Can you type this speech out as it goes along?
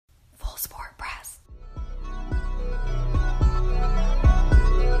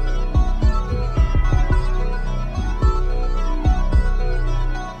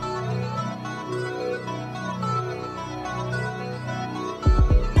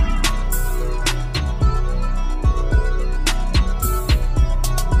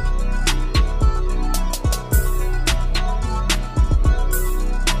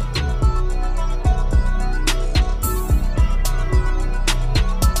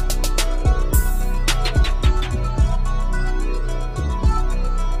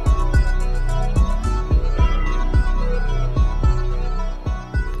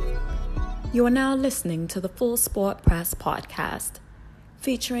now listening to the Full Sport Press podcast,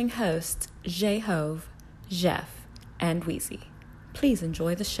 featuring hosts Jay Hove, Jeff, and Weezy. Please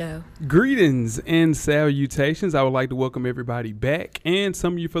enjoy the show. Greetings and salutations. I would like to welcome everybody back, and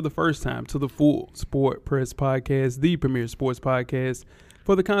some of you for the first time, to the Full Sport Press podcast, the premier sports podcast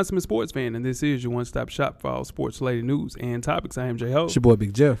for the consummate sports fan. And this is your one-stop shop for all sports-related news and topics. I am Jay Ho. It's your boy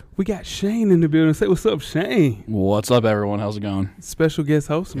Big Jeff. We got Shane in the building. Say what's up, Shane. What's up, everyone? How's it going? Special guest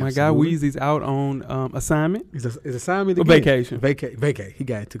host. My guy Weezy's out on assignment. Is assignment or vacation? Vacate. He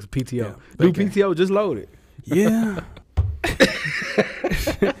took some PTO. Yeah, New PTO just loaded. Yeah.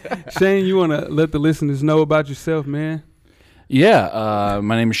 Shane, you want to let the listeners know about yourself, man? Yeah,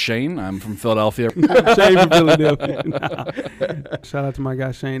 my name is Shane. I'm from Philadelphia. Shane from Philadelphia. Shout out to my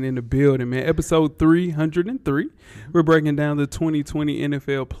guy Shane in the building, man. Episode 303. We're breaking down the 2020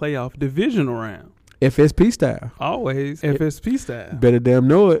 NFL playoff divisional round. FSP style. Always FSP style. Better damn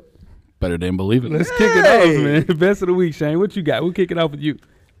know it. Better damn believe it. Let's kick it off, man. Best of the week, Shane. What you got? We'll kick it off with you.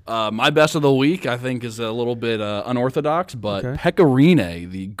 My best of the week, I think, is a little bit unorthodox, but Okay.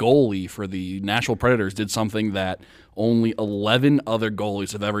 Pecorine, the goalie for the Nashville Predators, did something that only 11 other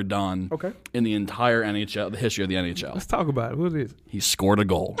goalies have ever done in the entire NHL, the history of the NHL. Let's talk about it. What is it? He scored a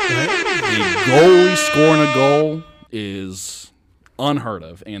goal. A goalie scoring a goal is unheard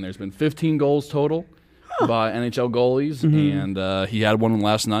of, and there's been 15 goals total by NHL goalies, and he had one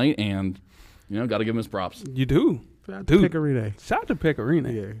last night, and, got to give him his props. You do. Dude. Pecorine. Shout out to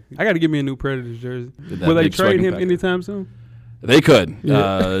Pecorine. Yeah. I got to give me a new Predators jersey. Will they trade him anytime soon? They could.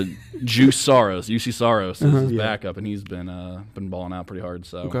 Yeah. Juice Saros, UC Saros is his backup, and he's been balling out pretty hard.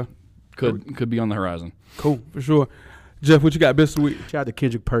 So could be on the horizon. Cool, for sure. Jeff, what you got best of the week? Shout out to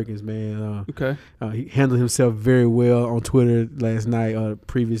Kendrick Perkins, man. Okay. He handled himself very well on Twitter last night,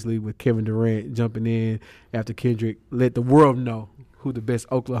 previously with Kevin Durant jumping in after Kendrick let the world know who the best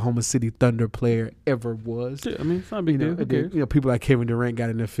Oklahoma City Thunder player ever was. Yeah, I mean, it's not a big deal. Then, people like Kevin Durant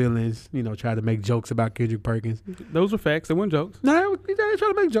got in their feelings, tried to make jokes about Kendrick Perkins. Those were facts. They weren't jokes. No, he tried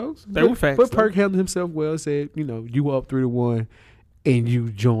to make jokes. They were facts. But Perk handled himself well, said, you were up 3-1, and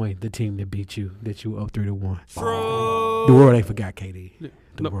you joined the team that beat you, that you were up 3-1. The world ain't forgot, KD. Yeah.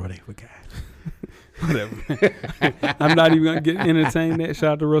 The world ain't forgot. Whatever. I'm not even going to entertain that.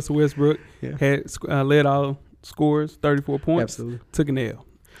 Shout out to Russell Westbrook. Yeah. Had led all scores, 34 points. Absolutely. Took an L.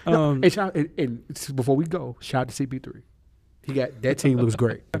 And before we go, shout out to CP3. He got that team looks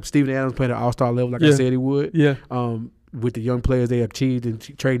great. Steven Adams playing at all-star level like I said he would. Yeah. With the young players they achieved and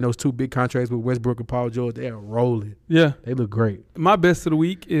trading those two big contracts with Westbrook and Paul George, they are rolling. Yeah. They look great. My best of the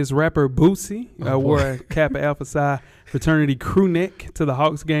week is rapper Boosie. Wore a Kappa Alpha Psi fraternity crew neck to the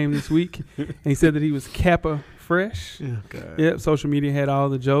Hawks game this week. And he said that he was Kappa fresh. Oh, God. Yep. Social media had all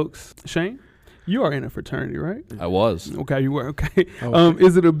the jokes. Shane? You are in a fraternity, right? I was. Okay, you were. Okay.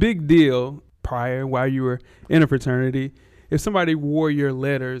 Is it a big deal while you were in a fraternity if somebody wore your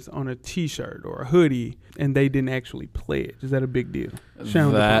letters on a T-shirt or a hoodie and they didn't actually pledge? Is that a big deal?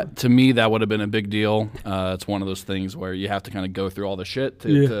 To me, that would have been a big deal. It's one of those things where you have to kind of go through all the shit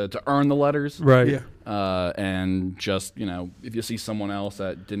to earn the letters. Right. Yeah. And just, if you see someone else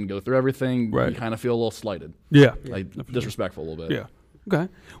that didn't go through everything, you kind of feel a little slighted. Yeah. Like disrespectful a little bit. Yeah.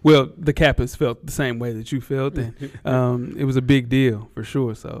 Okay. Well, the Kappas felt the same way that you felt, and it was a big deal for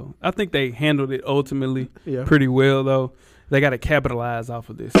sure. So I think they handled it ultimately pretty well, though. They got to capitalize off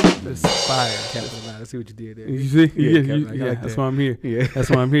of this fire. Capitalize. I see what you did there. You see? Yeah, like that's that. why I'm here. Yeah. That's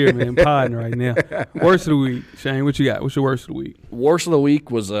why I'm here, man. Podding right now. Worst of the week. Shane, what you got? What's your worst of the week? Worst of the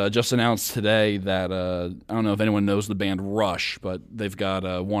week was just announced today that I don't know if anyone knows the band Rush, but they've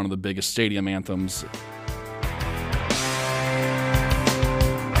got one of the biggest stadium anthems.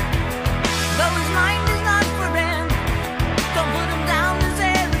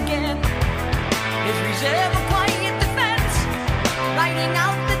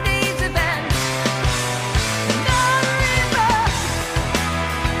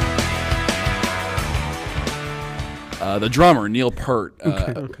 The drummer, Neil Peart,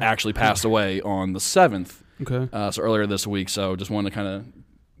 actually passed away on the 7th, so earlier this week. So just wanted to kind of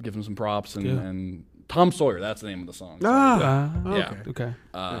give him some props. And Tom Sawyer, that's the name of the song. Okay.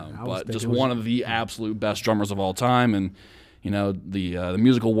 But just one of the absolute best drummers of all time. And, the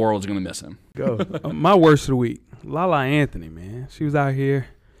musical world is going to miss him. Go. My worst of the week, Lala Anthony, man. She was out here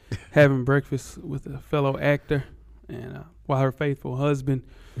having breakfast with a fellow actor, and while her faithful husband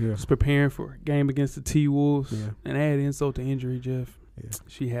was preparing for a game against the T-Wolves. Yeah. And add insult to injury, Jeff. Yeah.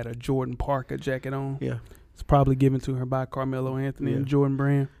 She had a Jordan Parker jacket on. Yeah. It's probably given to her by Carmelo Anthony and Jordan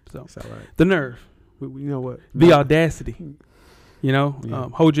Brand. So that's all right. The nerve. You know what? The audacity.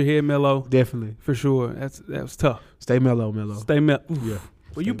 Hold your head mellow. Definitely. For sure. That was tough. Stay mellow. Stay mellow. Yeah.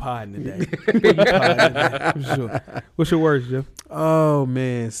 Well, you podding today. For sure. What's your words, Jeff? Oh,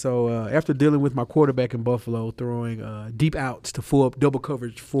 man. So after dealing with my quarterback in Buffalo, throwing deep outs to full double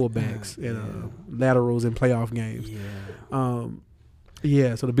coverage fullbacks and laterals in playoff games.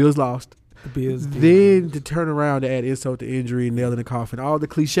 So the Bills lost. The Bills did. Then to turn around to add insult to injury, nail in the coffin, all the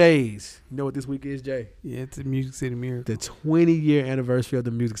cliches. You know what this week is, Jay? Yeah, it's a Music City Miracle. The 20-year anniversary of the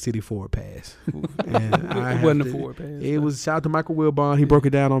Music City Forward Pass. And it wasn't a forward pass. It was, shout out to Michael Wilbon. He broke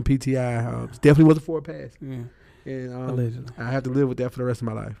it down on PTI. It definitely was a forward pass. Yeah. And allegedly. I have to live with that for the rest of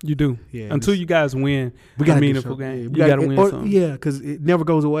my life. You do. Yeah. Until you guys win we got a meaningful game. Yeah, you got to win something. Yeah, because it never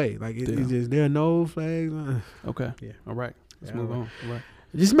goes away. Like, it's just, there are no flags. Okay. Yeah. All right. Let's move on. All right.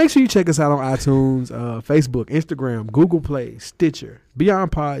 Just make sure you check us out on iTunes, Facebook, Instagram, Google Play, Stitcher,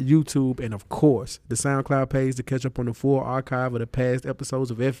 Beyond Pod, YouTube, and, of course, the SoundCloud page to catch up on the full archive of the past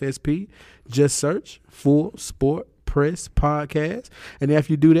episodes of FSP. Just search Full Sport Press Podcast. And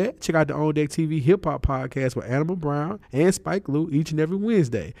after you do that, check out the On Deck TV Hip Hop Podcast with Animal Brown and Spike Lou each and every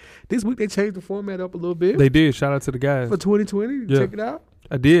Wednesday. This week, they changed the format up a little bit. They did. Shout out to the guys. For 2020. Yeah. Check it out.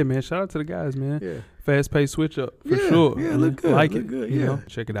 I did, man. Shout out to the guys, man. Yeah. Fast-paced switch up, for sure. Yeah, look good. Like look it. good, You know,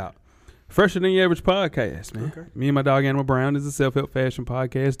 check it out. Fresher Than Your Average Podcast, man. Okay. Me and my dog Animal Brown is a self-help fashion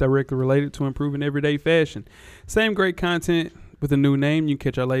podcast directly related to improving everyday fashion. Same great content with a new name. You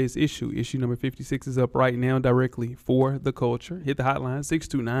can catch our latest issue. Issue number 56 is up right now directly for the culture. Hit the hotline,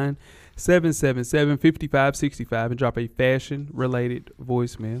 629-777-5565, and drop a fashion-related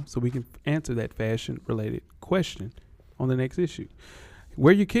voicemail so we can answer that fashion-related question on the next issue.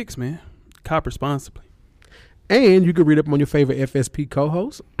 Wear your kicks, man. Cop responsibly. And you can read up on your favorite FSP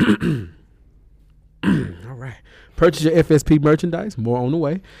co-hosts. All right. Purchase your FSP merchandise. More on the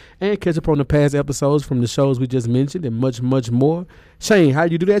way. And catch up on the past episodes from the shows we just mentioned and much, much more. Shane, how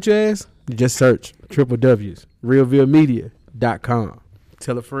you do that, you ask? You just search www.realvillemedia.com.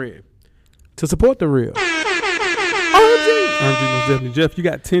 Tell a friend to support the real. RMG most definitely. Jeff, you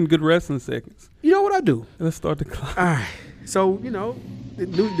got 10 good wrestling seconds. You know what I do? Let's start the clock. All right. So, you know, the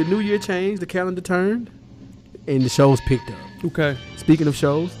new year changed, the calendar turned, and the shows picked up. Okay. Speaking of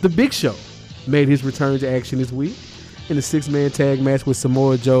shows, The Big Show made his return to action this week in a 6-man tag match with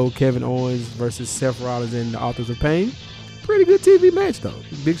Samoa Joe, Kevin Owens versus Seth Rollins and the Authors of Pain. Pretty good TV match, though.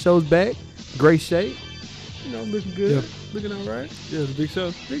 Big Show's back. Great shape. You know, looking good. Yep. Looking all right. Yeah, the Big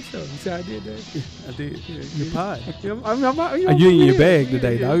Show. Big Show. You see how I did that? Yeah, I did. Yeah, your pie. You in your bag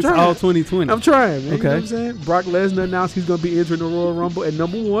today, dog. It's all 2020. I'm trying, man. Okay. You know what I'm saying? Brock Lesnar announced he's going to be entering the Royal Rumble at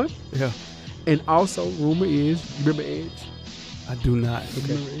number 1. Yeah. And also, rumor is, you remember Edge? I do not.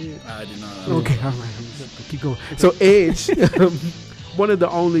 Okay. I do not. Okay, all right. Keep going. So Edge, one of the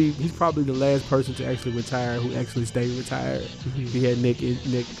only, he's probably the last person to actually retire who actually stayed retired. Mm-hmm. He had neck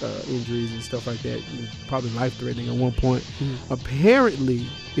injuries and stuff like that. Probably life-threatening at one point. Mm-hmm. Apparently,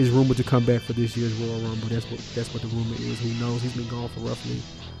 is rumored to come back for this year's Royal Rumble. That's what the rumor is. Who knows? He's been gone for roughly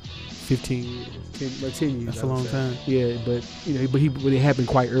 10 years. That's a long time. Yeah, but it happened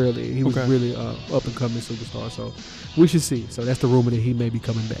quite early. He was really up and coming superstar. So we should see. So that's the rumor that he may be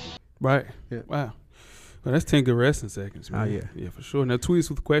coming back. Right. Yeah. Wow. Well, that's 10 good wrestling seconds, man. Oh, yeah. Yeah, for sure. Now, tweet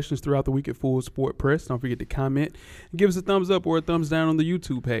us with questions throughout the week at Full Sport Press. Don't forget to comment and give us a thumbs up or a thumbs down on the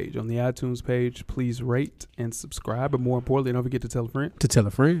YouTube page. On the iTunes page, please rate and subscribe. But more importantly, don't forget to tell a friend. To tell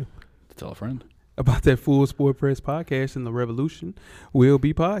a friend. To tell a friend. About that Full Sport Press podcast, and the revolution will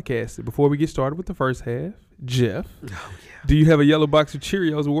be podcasted. Before we get started with the first half, Jeff, do you have a yellow box of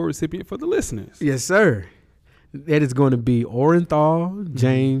Cheerios award recipient for the listeners? Yes, sir. That is going to be Orenthal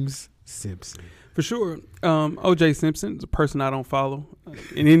James Simpson. For sure. O.J. Simpson is a person I don't follow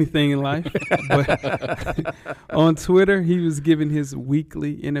in anything in life. But on Twitter, he was giving his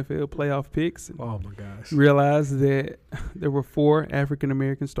weekly NFL playoff picks. Oh, my gosh. Realized that there were 4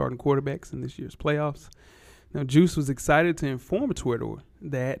 African-American starting quarterbacks in this year's playoffs. Now, Juice was excited to inform Twitter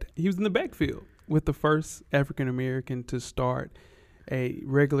that he was in the backfield with the first African-American to start a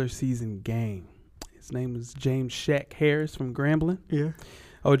regular season game. His name was James Shaq Harris from Grambling. Yeah.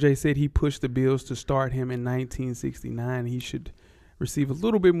 OJ said he pushed the Bills to start him in 1969. He should receive a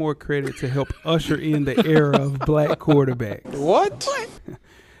little bit more credit to help usher in the era of black quarterbacks. What?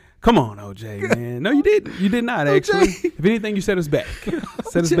 Come on, OJ, man. No, you didn't. You did not, actually. If anything, you set us back.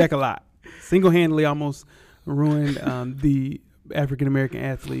 Set us back a lot. Single-handedly almost ruined the African-American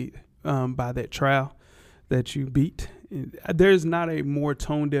athlete by that trial that you beat. There's not a more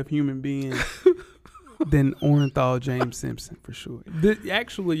tone-deaf human being than Orenthal James Simpson, for sure. The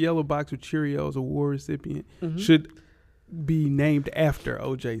actual yellow box of Cheerios award recipient should be named after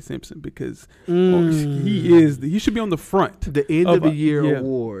O.J. Simpson because he should be on the front. The end of the year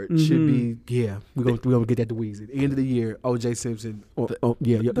award should be we're gonna get that to Weezy. The end of the year, O.J. Simpson.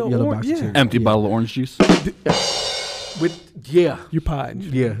 Yellow box. Yeah. Empty bottle of orange juice. You're potting.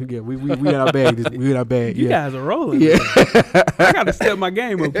 Yeah. We in our bag. We in our bag. You guys are rolling. Yeah. I got to step my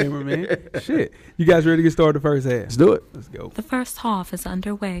game up, cameraman. Shit. You guys ready to get started the first half? Let's do it. Let's go. The first half is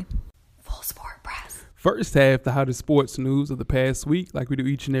underway. Full Sport Press. First half, the hottest sports news of the past week, like we do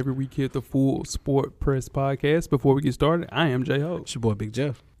each and every week here at the Full Sport Press podcast. Before we get started, I am J-Ho. It's your boy, Big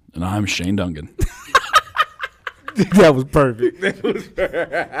Jeff. And I'm Shane Duncan. That was perfect.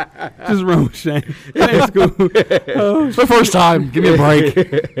 Just run with Shane. Shane's cool. It's my first time. Give me a break.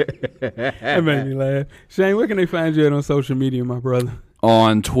 That made me laugh. Shane, where can they find you at on social media, my brother?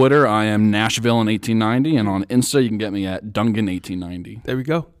 On Twitter, I am Nashville in 1890, and on Insta, you can get me at Dungan1890. There we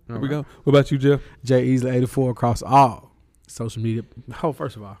go. There we go. What about you, Jeff? J Easley 84 across all social media. Oh,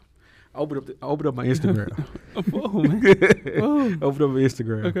 first of all, open up my Instagram. Oh, man. Whoa. Open up my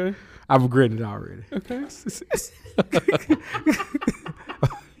Instagram. Okay. I've regretted it already. Okay.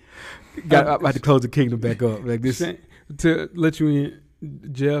 I had to close the kingdom back up like this. Shane, to let you in,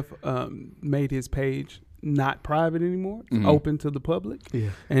 Jeff made his page not private anymore. It's open to the public.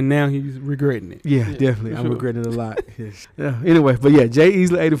 Yeah. And now he's regretting it. Yeah, definitely. I'm regretting it a lot. Yeah. Anyway, but yeah, J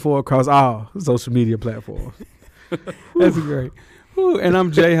Easley 84 across all social media platforms. That's great. Ooh, and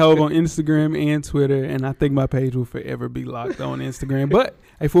I'm J-Ho on Instagram and Twitter, and I think my page will forever be locked on Instagram. But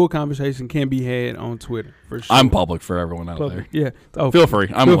a full conversation can be had on Twitter for sure. I'm public for everyone out there. Yeah. Oh, feel free.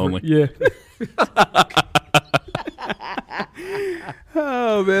 I'm lonely. Yeah.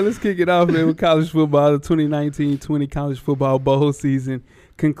 Oh, man, let's kick it off, man, with college football. The 2019-20 college football bowl season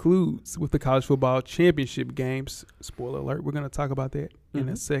concludes with the college football championship games. Spoiler alert, we're going to talk about that in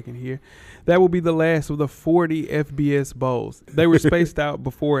a second here. That will be the last of the 40 FBS bowls. They were spaced out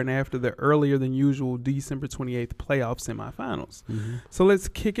before and after the earlier than usual December 28th playoff semifinals. So let's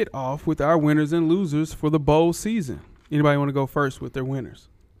kick it off with our winners and losers for the bowl season. Anybody want to go first with their winners?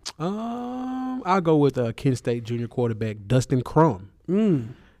 I'll go with Kent State junior quarterback Dustin Crum.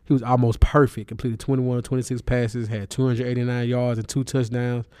 He was almost perfect, completed 21 of 26 passes, had 289 yards and 2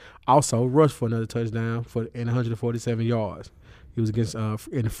 touchdowns. Also rushed for another touchdown and 147 yards. He was against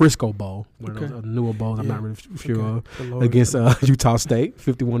in the Frisco Bowl, one of those newer bowls I'm not really sure of, against Utah State,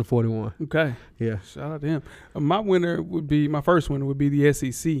 51-41. Okay. Yeah. Shout out to him. My first winner would be the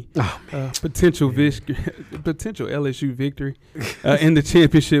SEC. Oh, man. Potential LSU victory in the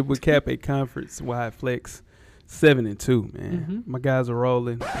championship would cap a conference-wide flex 7-2, man. My guys are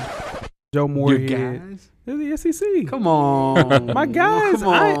rolling. Joe Moorhead. They're the SEC. Come on. My guys. Come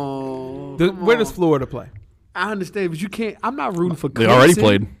on. Where does Florida play? I understand, but you can't. I'm not rooting for Clemson. They already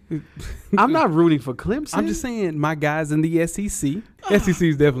played. I'm not rooting for Clemson. I'm just saying my guys in the SEC. SEC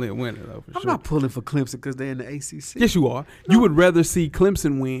is definitely a winner, though, for sure. I'm not pulling for Clemson because they're in the ACC. Yes, you are. No. You would rather see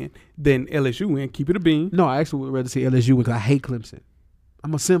Clemson win than LSU win. Keep it a bean. No, I actually would rather see LSU win because I hate Clemson.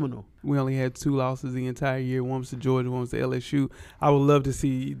 I'm a Seminole. We only had 2 losses the entire year. One was to Georgia, one was to LSU. I would love to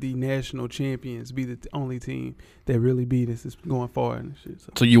see the national champions be the only team that really beat us going forward and shit.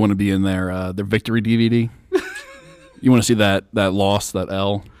 So you want to be in their victory DVD? You want to see that loss, that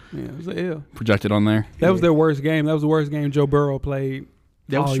L? Yeah, it was an L. Projected on there? That was their worst game. That was the worst game Joe Burrow played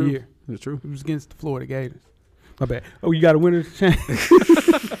all year. That's true. It was against the Florida Gators. My bad. Oh, you got a winner?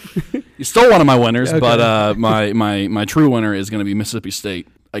 You stole one of my winners, okay. But my true winner is going to be Mississippi State.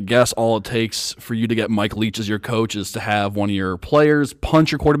 I guess all it takes for you to get Mike Leach as your coach is to have one of your players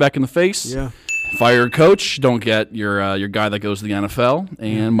punch your quarterback in the face. Yeah. Fire your coach. Don't get your guy that goes to the NFL.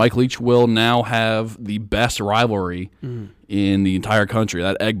 And Mike Leach will now have the best rivalry in the entire country.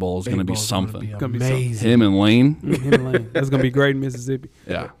 That Egg Bowl is going to be something. It's going to be amazing. Him and Lane. Him and Lane. That's going to be great in Mississippi.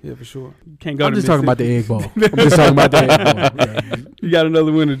 Yeah. Yeah, for sure. You can't go I'm to just talking about the Egg Bowl. I'm just talking about the Egg Bowl. Yeah. You got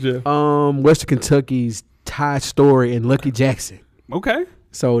another winner, Jeff. Western Kentucky's Ty Story and Lucky Jackson. Okay.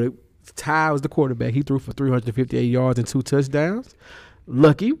 So Ty was the quarterback. He threw for 358 yards and 2 touchdowns.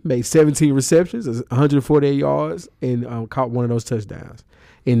 Lucky made 17 receptions, 148 yards, and caught one of those touchdowns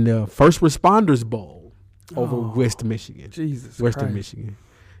in the First Responders Bowl over West Michigan. Western Michigan.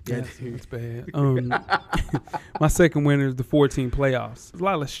 Yeah, that's bad. My second winner is the 14 playoffs. There's a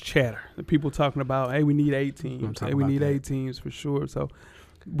lot less chatter. The people talking about, hey, we need 8 teams. Hey, we need 8 teams for sure. So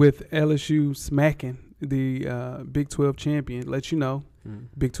with LSU smacking the Big 12 champion, let you know,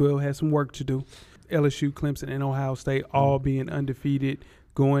 Big 12 has some work to do. LSU, Clemson, and Ohio State all being undefeated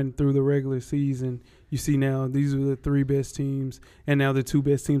going through the regular season. You see now these are the 3 best teams, and now the 2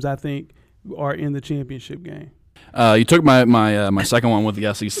 best teams I think are in the championship game. You took my second one with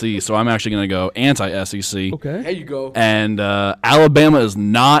the SEC, so I'm actually going to go anti-SEC. Okay. There you go. And Alabama is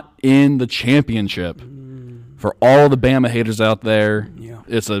not in the championship. For all the Bama haters out there,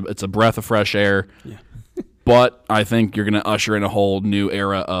 it's a breath of fresh air. Yeah. But I think you're going to usher in a whole new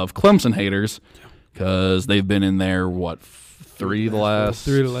era of Clemson haters because they've been in there, three of the last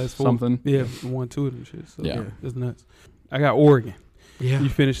 4 something. Yeah, 1, 2 of them shit. So, Yeah. It's nuts. I got Oregon. Yeah. You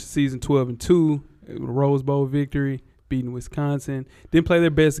finished the season 12-2 with a Rose Bowl victory, beating Wisconsin. Didn't play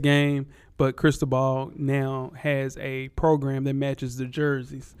their best game, but Cristobal now has a program that matches the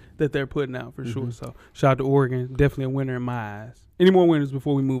jerseys that they're putting out for sure. So shout out to Oregon. Definitely a winner in my eyes. Any more winners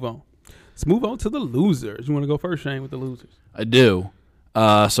before we move on? Let's move on to the losers. You want to go first, Shane, with the losers? I do.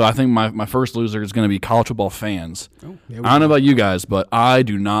 So I think my first loser is going to be college football fans. Oh, I don't know about you guys, but I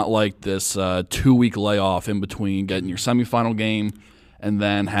do not like this 2-week layoff in between getting your semifinal game and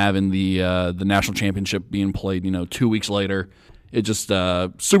then having the national championship being played, 2 weeks later. It just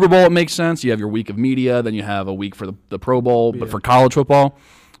Super Bowl, it makes sense. You have your week of media, then you have a week for the Pro Bowl. But for college football,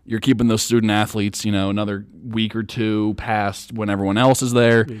 you're keeping those student athletes, another week or two past when everyone else is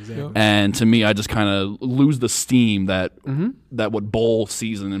there. Exactly. And to me, I just kind of lose the steam that what bowl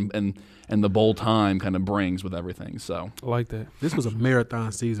season and the bowl time kind of brings with everything. So I like that. This was a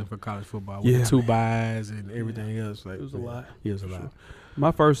marathon season for college football with the 2 buys and everything else. Like, It was a lot. Yeah, it was a lot.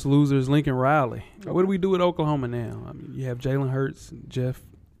 My first loser is Lincoln Riley. What do we do with Oklahoma now? I mean, you have Jalen Hurts. Jeff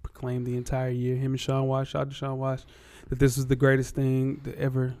proclaimed the entire year, him and Sean Watts, shout out to Sean Watts, that this was the greatest thing that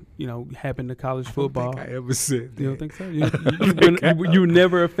ever, happened to college football. I don't think I ever said that. You don't think so? You were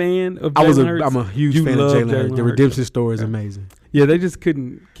never a fan of Jalen Hurts? I'm a huge fan of Jalen Hurts. The redemption story is amazing. Yeah, they just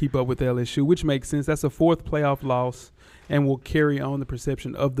couldn't keep up with LSU, which makes sense. That's a 4th playoff loss and will carry on the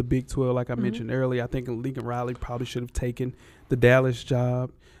perception of the Big 12, like I mentioned earlier. I think Lincoln Riley probably should have taken the Dallas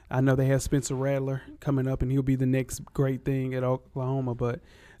job. I know they have Spencer Rattler coming up, and he'll be the next great thing at Oklahoma, but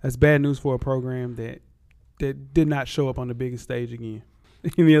that's bad news for a program that did not show up on the biggest stage again.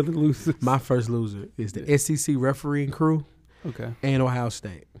 Any other losers? My first loser is the SEC refereeing crew and Ohio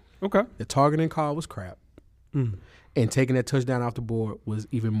State. Okay. The targeting call was crap. And taking that touchdown off the board was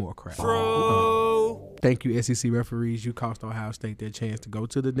even more crap. Thank you, SEC referees. You cost Ohio State their chance to go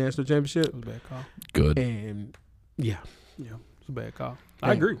to the national championship. It was a bad call. good. And, yeah. Yeah, it's a bad call.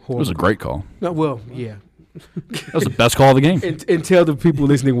 I agree. It was a great call. No, well, yeah. That was the best call of the game. And tell the people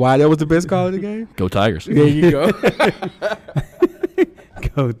listening why that was the best call of the game. Go Tigers. There you go.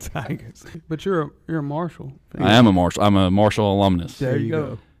 Go Tigers. But you're a Marshall fan. I am a Marshall. I'm a Marshall alumnus. There you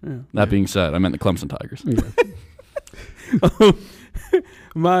go. Yeah. That being said, I meant the Clemson Tigers.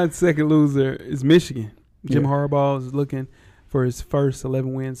 My second loser is Michigan. Jim Harbaugh is looking for his first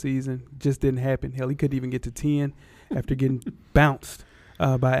 11-win season. Just didn't happen. Hell, he couldn't even get to 10 after getting bounced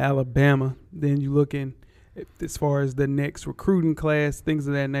by Alabama. Then you look in as far as the next recruiting class, things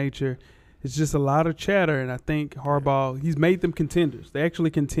of that nature. It's just a lot of chatter, and I think Harbaugh, he's made them contenders. They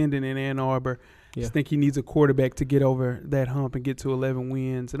actually contended in Ann Arbor. I just think he needs a quarterback to get over that hump and get to 11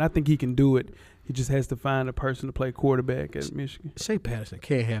 wins, and I think he can do it. He just has to find a person to play quarterback at Michigan. Shea Patterson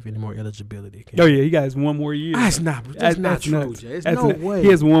can't have any more eligibility. Oh, yeah, he got one more year. That's not true, nuts. Jay. There's no way. He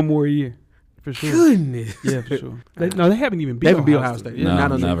has one more year, for sure. Goodness. Yeah, for sure. They haven't even beat Ohio State. No,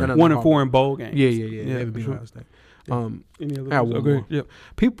 never. 1-4 in bowl games. Yeah. They haven't beat Ohio State. Any other I have one more. Yep.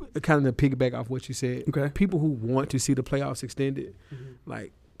 People, kind of to piggyback off what you said, Okay. people who want to see the playoffs extended,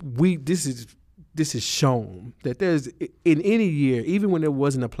 this is shown that there's, in any year, even when there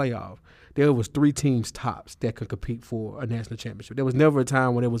wasn't a playoff, there was 3 teams tops that could compete for a national championship. There was never a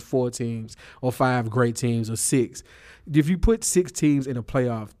time when there was 4 teams or 5 great teams or 6. If you put 6 teams in a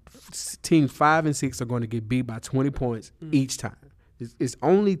playoff, teams 5 and 6 are going to get beat by 20 points each time. It's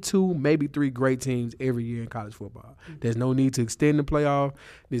only 2, maybe 3 great teams every year in college football. There's no need to extend the playoff.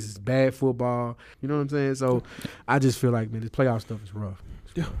 This is bad football. You know what I'm saying? So I just feel like, man, this playoff stuff is rough.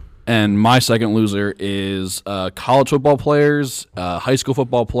 Yeah. And my second loser is college football players, high school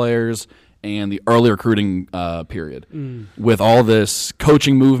football players, and the early recruiting period. With all this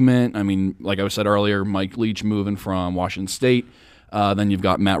coaching movement, I mean, like I said earlier, Mike Leach moving from Washington State. Then you've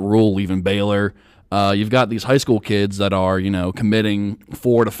got Matt Rule leaving Baylor. You've got these high school kids that are, committing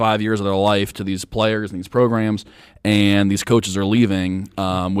 4 to 5 years of their life to these players and these programs, and these coaches are leaving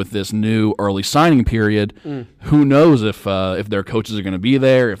with this new early signing period. Who knows if their coaches are going to be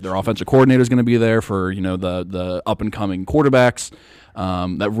there, if their offensive coordinator is going to be there for the up and coming quarterbacks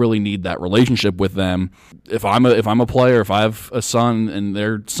that really need that relationship with them. If I'm a player, if I have a son and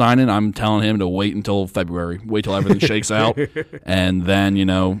they're signing, I'm telling him to wait until February, wait till everything shakes out, and then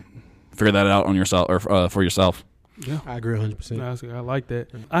figure that out on yourself or for yourself. Yeah, I agree 100%. I like that.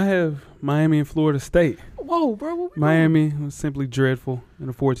 I have Miami and Florida State. Whoa, bro. Miami was simply dreadful in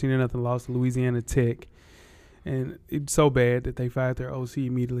a 14-0 loss to Louisiana Tech. And it's so bad that they fired their OC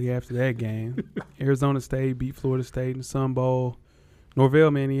immediately after that game. Arizona State beat Florida State in the Sun Bowl. Norvell,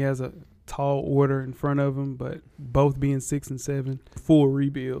 man, he has a tall order in front of him, but both being 6-7, full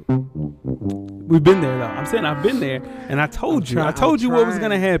rebuild. We've been there, though. I'm saying I've been there, and I told you what was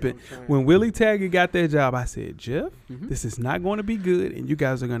going to happen. When Willie Taggart got that job, I said, Jeff, this is not going to be good, and you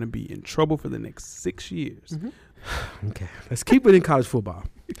guys are going to be in trouble for the next 6 years. Okay, let's keep it in college football.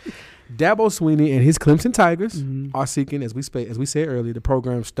 Dabo Swinney and his Clemson Tigers are seeking, as we said earlier, the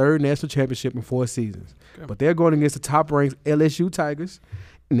program's third national championship in 4 seasons. Okay. But they're going against the top-ranked LSU Tigers,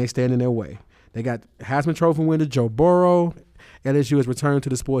 and they stand in their way. They got Heisman Trophy winner Joe Burrow. LSU has returned to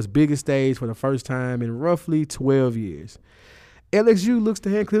the sport's biggest stage for the first time in roughly 12 years. LSU looks to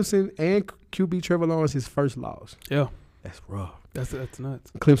hand Clemson and QB Trevor Lawrence his first loss. Yeah. That's rough. That's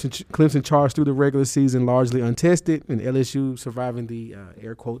nuts. Clemson charged through the regular season largely untested, and LSU surviving the,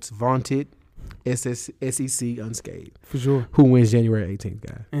 air quotes, vaunted SEC unscathed. For sure. Who wins January 18th,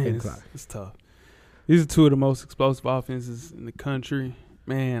 guys? Man, it's tough. These are two of the most explosive offenses in the country.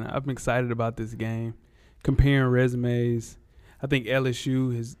 Man, I'm excited about this game. Comparing resumes, I think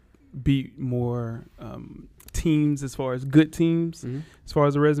LSU has beat more teams as far as good teams, as far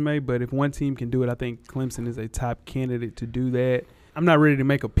as a resume. But if one team can do it, I think Clemson is a top candidate to do that. I'm not ready to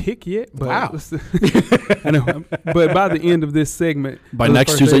make a pick yet. But wow. I know. But by the end of this segment. By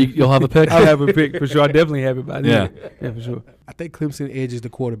next Tuesday, you'll have a pick? I'll have a pick for sure. I definitely have it by then. Yeah, for sure. I think Clemson edges the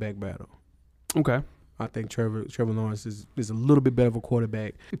quarterback battle. Okay. I think Trevor Lawrence is a little bit better of a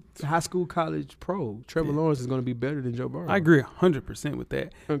quarterback. High school, college, pro. Trevor Lawrence is going to be better than Joe Burrow. I agree 100% with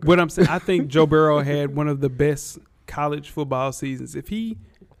that. Okay. What I'm saying, I think Joe Burrow had one of the best college football seasons. If he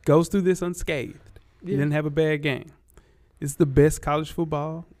goes through this unscathed, he didn't have a bad game. It's the best college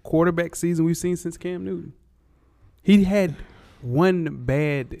football quarterback season we've seen since Cam Newton. He had one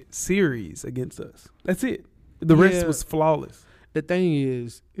bad series against us. That's it. The rest was flawless. The thing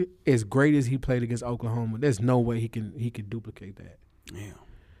is, as great as he played against Oklahoma, there's no way he can duplicate that. Yeah.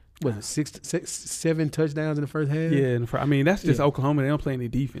 Was it 7 touchdowns in the first half? Yeah, I mean, that's just Oklahoma. They don't play any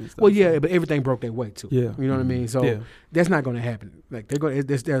defense. Well, yeah, but everything broke their way too. Yeah. You know what I mean? So that's not going to happen. Like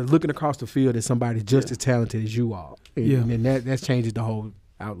they're looking across the field at somebody just as talented as you are. And then that changes the whole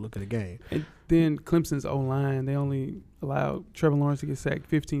outlook of the game. And then Clemson's O-line, they only allowed Trevor Lawrence to get sacked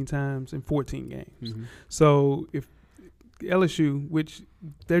 15 times in 14 games. So if LSU, which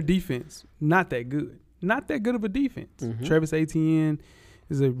their defense, not that good of a defense. Travis Etienne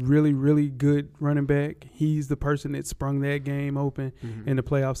is a really, really good running back. He's the person that sprung that game open in the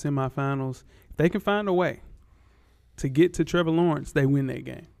playoff semifinals. If they can find a way to get to Trevor Lawrence, they win that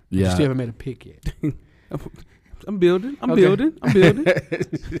game. Yeah. You still haven't made a pick yet. I'm building.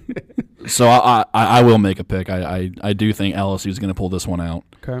 So I will make a pick. I do think LSU is going to pull this one out.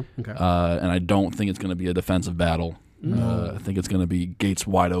 Okay. And I don't think it's going to be a defensive battle. I think it's going to be gates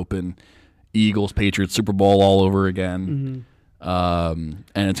wide open, Eagles, Patriots, Super Bowl all over again. And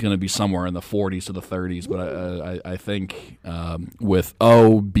it's going to be somewhere in the 40s to the 30s. But I think with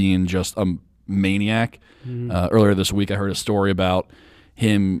O being just a maniac, earlier this week I heard a story about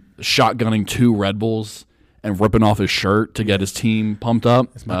him shotgunning 2 Red Bulls and ripping off his shirt to get his team pumped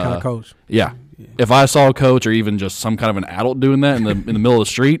up. That's my kind of coach. Yeah. If I saw a coach or even just some kind of an adult doing that in the middle of the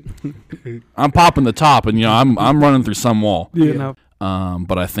street, I'm popping the top and I'm running through some wall.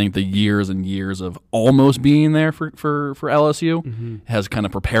 But I think the years and years of almost being there for LSU has kind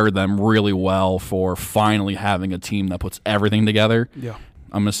of prepared them really well for finally having a team that puts everything together. Yeah.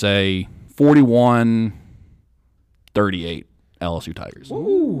 I'm going to say 41-38 LSU Tigers.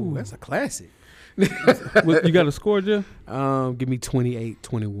 Ooh, that's a classic. You got a score, Jeff? Give me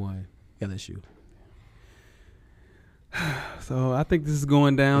 28-21 LSU. So I think this is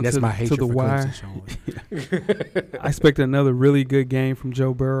going down to the wire. I expect another really good game from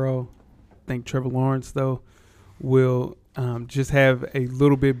Joe Burrow. I think Trevor Lawrence, though, will just have a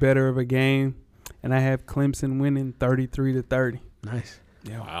little bit better of a game. And I have Clemson winning 33-30. Nice.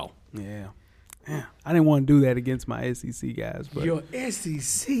 Yeah. Wow. Yeah. I didn't want to do that against my SEC guys. But your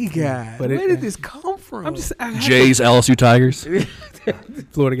SEC guy. But where did this come from? Jay's LSU Tigers.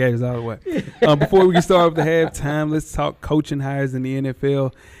 Florida Gators all the way. Before we can start with the halftime, let's talk coaching hires in the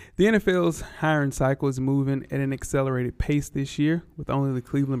NFL. The NFL's hiring cycle is moving at an accelerated pace this year, with only the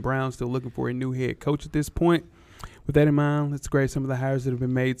Cleveland Browns still looking for a new head coach at this point. With that in mind, let's grade some of the hires that have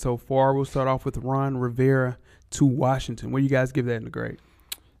been made so far. We'll start off with Ron Rivera to Washington. What do you guys give that in the grade?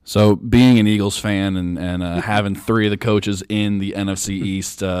 So being an Eagles fan and having 3 of the coaches in the NFC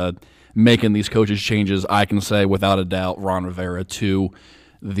East, making these coaches changes, I can say without a doubt Ron Rivera to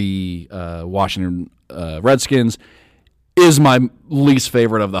the Washington Redskins is my least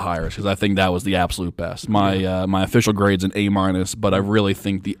favorite of the hires because I think that was the absolute best. My official grade's an A-, but I really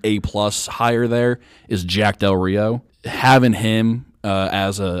think the A+ hire there is Jack Del Rio. Having him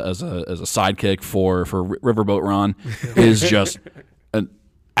as a sidekick for Riverboat Ron is just an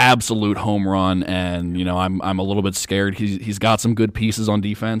absolute home run, and I'm a little bit scared. He's got some good pieces on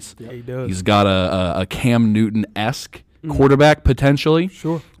defense. Yeah, he does. He's got a Cam Newton-esque quarterback potentially.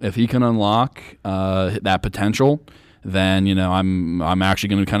 Sure, if he can unlock that potential, then I'm actually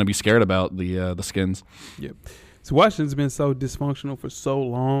going to kind of be scared about the Skins. Yep. So Washington's been so dysfunctional for so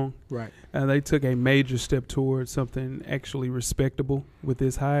long. Right. And they took a major step towards something actually respectable with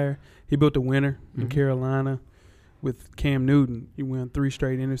this hire. He built a winner in Carolina with Cam Newton. He won 3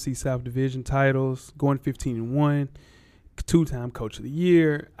 straight NFC South Division titles, going 15-1, 2-time Coach of the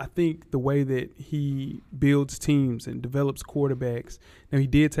Year. I think the way that he builds teams and develops quarterbacks. Now, he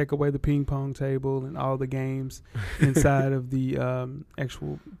did take away the ping pong table and all the games inside of the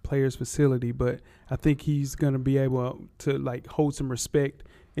actual players' facility, but I think he's going to be able to hold some respect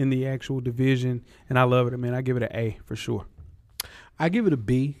in the actual division, and I love it, man. I give it an A for sure. I give it a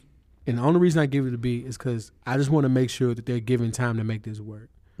B, and the only reason I give it a B is because I just want to make sure that they're given time to make this work.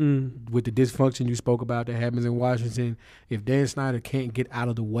 With the dysfunction you spoke about that happens in Washington, if Dan Snyder can't get out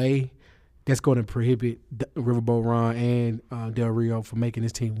of the way, that's going to prohibit Riverboat Ron and Del Rio from making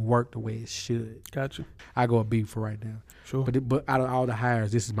this team work the way it should. Gotcha. I go a B for right now. Sure. But out of all the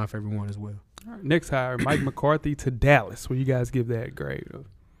hires, this is my favorite one as well. All right, next hire, Mike McCarthy to Dallas. Will you guys give that grade?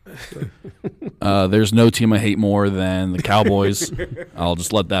 There's no team I hate more than the Cowboys. I'll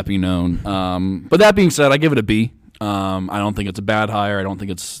just let that be known. But that being said, I give it a B. I don't think it's a bad hire. I don't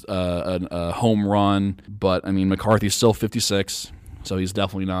think it's a home run. But, I mean, McCarthy's still 56, so he's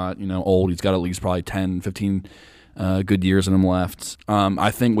definitely not old. He's got at least probably 10, 15 good years in him left.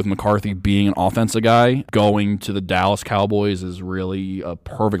 I think with McCarthy being an offensive guy, going to the Dallas Cowboys is really a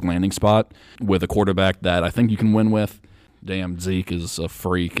perfect landing spot with a quarterback that I think you can win with. Damn, Zeke is a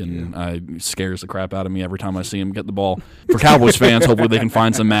freak, and scares the crap out of me every time I see him get the ball. For Cowboys fans, hopefully they can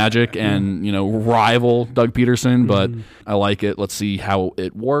find some magic and rival Doug Peterson, but I like it. Let's see how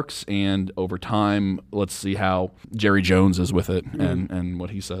it works, and over time, let's see how Jerry Jones is with it and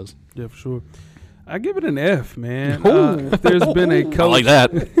what he says. Yeah, for sure. I give it an F, man. If there's been a coach, I like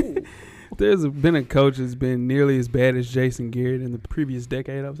that. There's been a coach that's been nearly as bad as Jason Garrett in the previous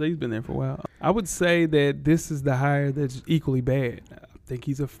decade. I would say he's been there for a while. I would say that this is the hire that's equally bad. I think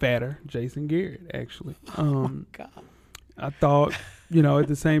he's a fatter Jason Garrett, actually. Oh, my God. I thought, at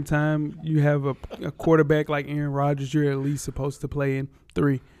the same time, you have a quarterback like Aaron Rodgers, you're at least supposed to play in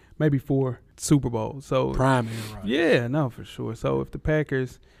 3, maybe 4 Super Bowls. So prime Aaron Rodgers. Yeah, no, for sure. So if the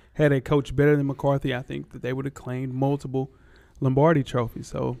Packers had a coach better than McCarthy, I think that they would have claimed multiple Lombardi trophies.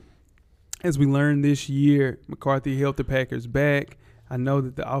 So as we learned this year, McCarthy helped the Packers back. I know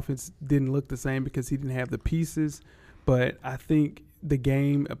that the offense didn't look the same because he didn't have the pieces, but I think the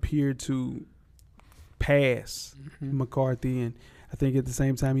game appeared to pass McCarthy, and I think at the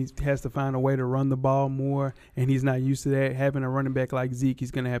same time he has to find a way to run the ball more, and he's not used to that. Having a running back like Zeke, he's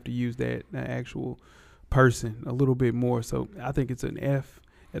going to have to use that actual person a little bit more. So I think it's an F.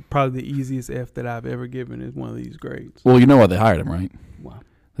 It's probably the easiest F that I've ever given is one of these grades. Well, you know why they hired him, right? Wow.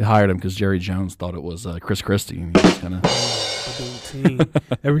 They hired him because Jerry Jones thought it was Chris Christie, and he was kind of.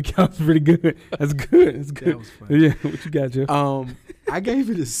 Every count's pretty good. That's good. That's good. That was funny. Yeah, what you got, Jeff? I gave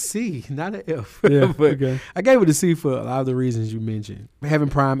it a C, not an F. Yeah, but okay. I gave it a C for a lot of the reasons you mentioned. Having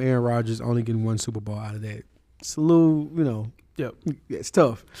prime Aaron Rodgers, only getting 1 Super Bowl out of that. It's a little, Yep. It's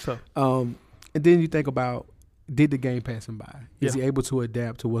tough. So, and then you think about, did the game pass him by? Is Yeah. he able to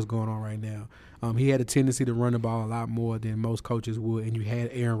adapt to what's going on right now? He had a tendency to run the ball a lot more than most coaches would, and you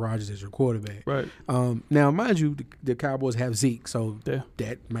had Aaron Rodgers as your quarterback. right. Now, mind you, the Cowboys have Zeke, so Yeah.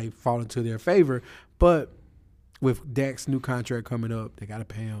 that may fall into their favor. But with Dak's new contract coming up, they got to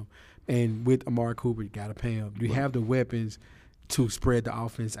pay him. And with Amari Cooper, you got to pay him. You have the weapons to spread the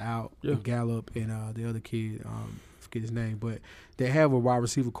offense out. Yeah. Gallup and the other kid, forget his name, but they have a wide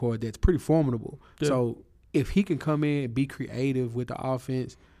receiver core that's pretty formidable. Yeah. So if he can come in and be creative with the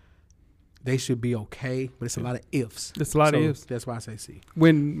offense, they should be okay, but it's a lot of ifs. It's a lot of ifs. That's why I say C.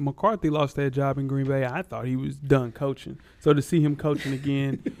 When McCarthy lost that job in Green Bay, I thought he was done coaching. So to see him coaching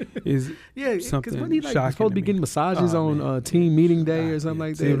again is something when he shocking supposed to be me. getting massages on team meeting day or something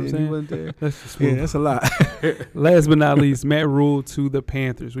like that, See what I'm and saying? he wasn't there. That's just Yeah, that's a lot. Last but not least, Matt Rule to the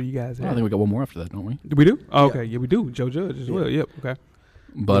Panthers. What you guys I have? think we got one more after that, don't we? Do we do? Oh, okay, yeah, we do. Joe Judge as well. Yep. Okay.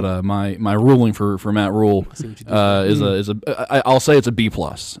 But my ruling for Matt Rule I'll say it's a B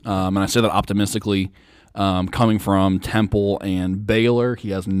plus, and I say that optimistically. Coming from Temple and Baylor, he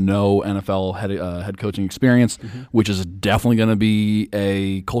has no NFL head coaching experience, which is definitely going to be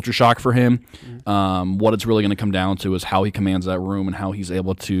a culture shock for him. What it's really going to come down to is how he commands that room and how he's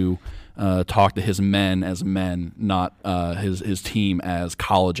able to talk to his men as men, not his team as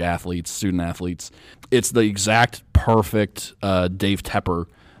college athletes, student athletes. It's the exact perfect Dave Tepper,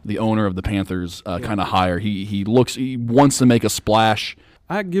 the owner of the Panthers, kind of hire. He wants to make a splash.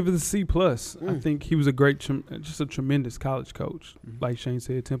 I give it a C plus. I think he was a just a tremendous college coach. Like Shane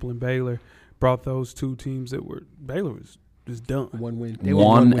said, Temple and Baylor brought those two teams that were Baylor was just done. 1 win.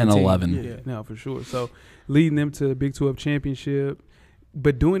 1-11. Yeah, no, for sure. So leading them to the Big 12 championship,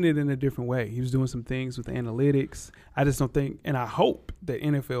 but doing it in a different way. He was doing some things with analytics. I just don't think, and I hope that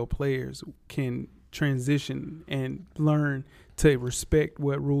NFL players can transition and learn to respect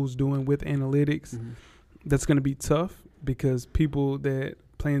what Rule's doing with analytics. That's going to be tough, because people that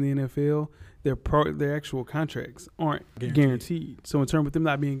play in the NFL, their actual contracts aren't guaranteed. So in terms of them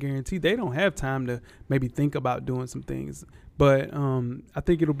not being guaranteed, they don't have time to maybe think about doing some things. But I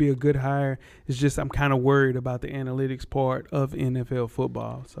think it'll be a good hire. It's just I'm kind of worried about the analytics part of NFL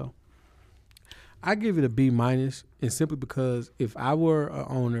football. So I give it a B minus, and simply because if I were an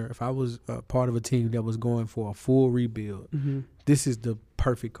owner, if I was a part of a team that was going for a full rebuild, this is the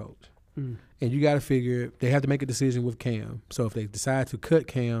perfect coach. And you got to figure they have to make a decision with Cam. So if they decide to cut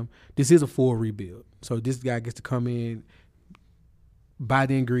Cam, this is a full rebuild. So this guy gets to come in, buy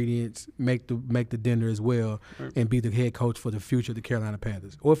the ingredients, make the dinner as well, and be the head coach for the future of the Carolina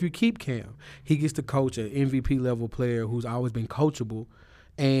Panthers. Or if you keep Cam, he gets to coach an MVP level player who's always been coachable,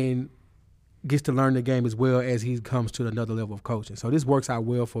 and gets to learn the game as well as he comes to another level of coaching. So this works out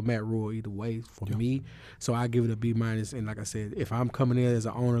well for Matt Rule either way for me. So I give it a B minus. And like I said, if I'm coming in as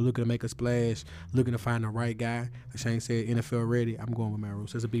an owner looking to make a splash, looking to find the right guy, like Shane said, NFL ready, I'm going with Matt Rule.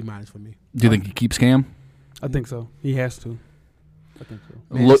 So it's a B minus for me. Do you think he keeps Cam? I think so. He has to. I think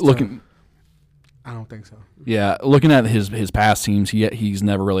so. Looking, I don't think so. Yeah, looking at his past teams, he's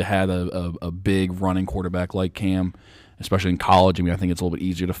never really had a big running quarterback like Cam, especially in college. I mean, I think it's a little bit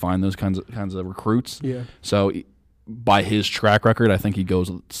easier to find those kinds of recruits. Yeah. So by his track record, I think he goes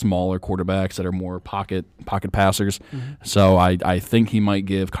with smaller quarterbacks that are more pocket passers. So I think he might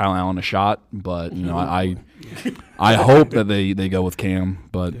give Kyle Allen a shot, but I hope that they go with Cam.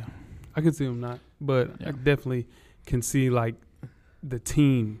 But I can see him not, but I definitely can see like the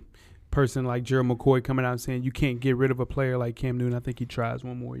team person like Gerald McCoy coming out and saying you can't get rid of a player like Cam Newton. I think he tries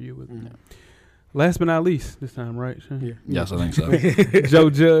one more year with him. Last but not least, this time, right? Sure? Yeah. Yes, I think so. Joe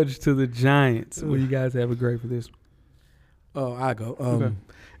Judge to the Giants. What do you guys have a grade for this? Oh, I go. Okay.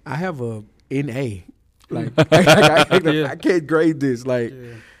 I have a NA. Like I can't grade this. Like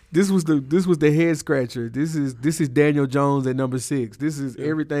this was the head scratcher. This is Daniel Jones at number 6. This is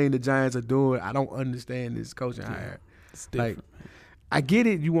everything the Giants are doing. I don't understand this coaching hire. Like I get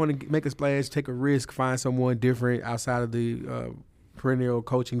it. You want to make a splash, take a risk, find someone different outside of the perennial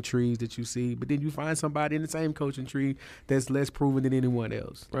coaching trees that you see, but then you find somebody in the same coaching tree that's less proven than anyone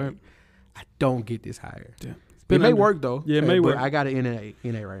else. Right. I don't get this hire. Yeah. It may work though. Yeah, it may work. I got an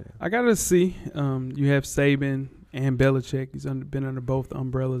NA right now. I got to see. You have Saban and Belichick. He's been under both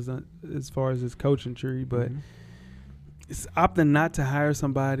umbrellas as far as his coaching tree, but it's opting not to hire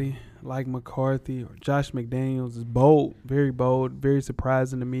somebody like McCarthy or Josh McDaniels is bold, very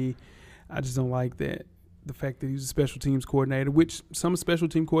surprising to me. I just don't like that. The fact that he's a special teams coordinator, which some special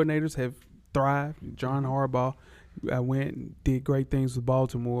team coordinators have thrived. John Harbaugh went and did great things with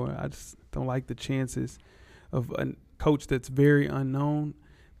Baltimore. I just don't like the chances of a coach that's very unknown.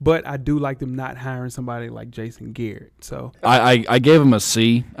 But I do like them not hiring somebody like Jason Garrett. So I gave him a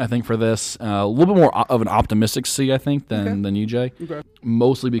C, I think, for this. A little bit more of an optimistic C, I think, than you, Jay. Okay.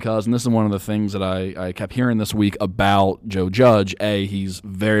 Mostly because, and this is one of the things that I kept hearing this week about Joe Judge, A, he's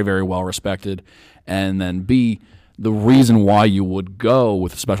very, very well respected, and then B, the reason why you would go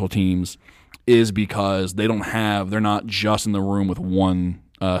with special teams is because they're not just in the room with one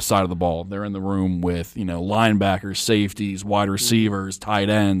side of the ball. They're in the room with linebackers, safeties, wide receivers, tight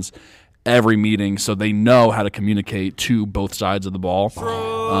ends, every meeting, so they know how to communicate to both sides of the ball.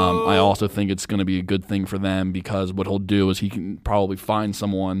 I also think it's going to be a good thing for them because what he'll do is he can probably find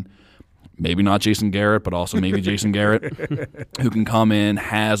someone, maybe not Jason Garrett, but also maybe Jason Garrett, who can come in,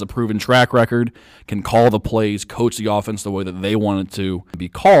 has a proven track record, can call the plays, coach the offense the way that they want it to be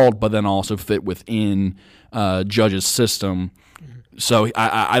called, but then also fit within Judge's system. So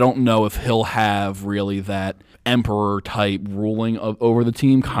I don't know if he'll have really that emperor-type ruling over the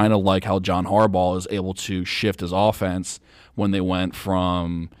team, kind of like how John Harbaugh is able to shift his offense when they went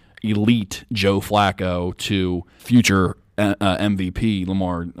from elite Joe Flacco to future MVP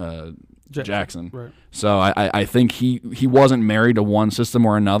Lamar Jackson. Right. So I think he wasn't married to one system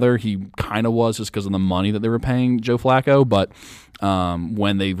or another. He kind of was just because of the money that they were paying Joe Flacco. But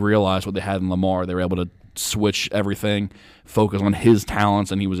when they realized what they had in Lamar, they were able to switch everything, focus on his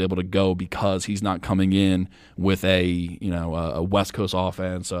talents, and he was able to go because he's not coming in with a West Coast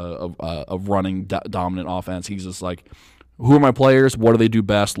offense, a running dominant offense. He's just like, who are my players? What do they do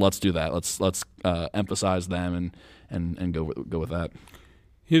best? Let's do that. Let's emphasize them and go with that.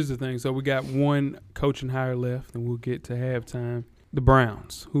 Here's the thing. So we got one coaching hire left, and we'll get to halftime. The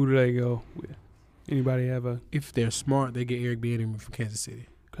Browns. Who do they go with? Anybody have a? If they're smart, they get Eric Bieniemy from Kansas City.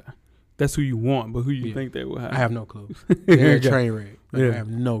 Okay. That's who you want, but who you think they will hire? I have no clue. They're a train wreck. Yeah. I have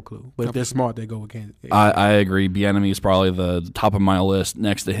no clue. But if they're smart, they go with Kansas City. I agree. Bieniemy is probably the top of my list.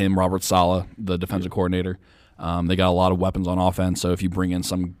 Next to him, Robert Saleh, the defensive coordinator. They got a lot of weapons on offense, so if you bring in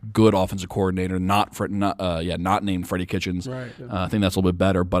some good offensive coordinator, not named Freddie Kitchens, right. I think that's a little bit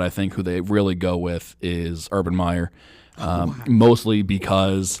better. But I think who they really go with is Urban Meyer, mostly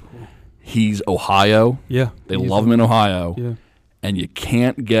because he's Ohio. Yeah, they love him in Ohio. Yeah, and you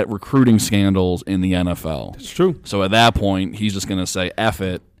can't get recruiting scandals in the NFL. It's true. So at that point, he's just going to say F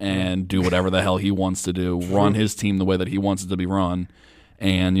it and do whatever the hell he wants to do, run his team the way that he wants it to be run,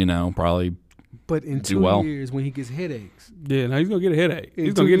 and probably. But in 2 years, when he gets headaches. Yeah, now he's going to get a headache.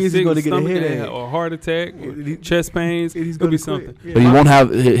 He's going to get a headache. Or a heart attack, or chest pains. He's going to be quit. something. Yeah. But he won't have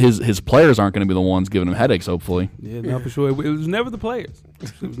his players aren't going to be the ones giving him headaches, hopefully. Yeah, no, for sure. It was never the players.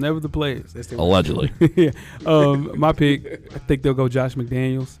 It was never the players. Allegedly. Yeah. My pick, I think they'll go Josh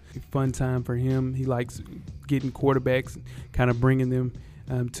McDaniels. Fun time for him. He likes getting quarterbacks, kind of bringing them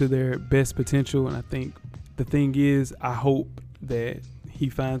to their best potential. And I think the thing is, I hope that he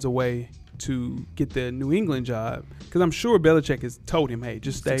finds a way to get the New England job, because I'm sure Belichick has told him, hey,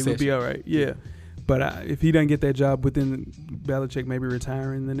 just stay, we'll be all right. Yeah. But if he doesn't get that job within Belichick maybe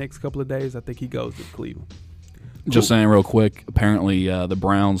retiring in the next couple of days, I think he goes to Cleveland. Just saying real quick, apparently the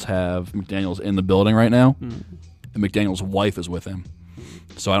Browns have McDaniels in the building right now, and McDaniels' wife is with him.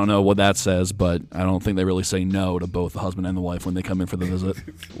 So I don't know what that says, but I don't think they really say no to both the husband and the wife when they come in for the visit.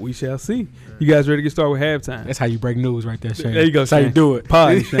 We shall see. You guys ready to get started with halftime? That's how you break news right there, Shane. There you go, That's Shane. how you do it.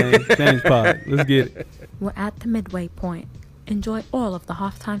 Pod, Shane. Shane's pod. Let's get it. We're at the midway point. Enjoy all of the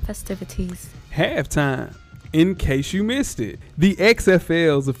halftime festivities. Halftime. In case you missed it, the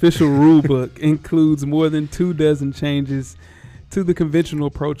XFL's official rulebook includes more than 24 changes to the conventional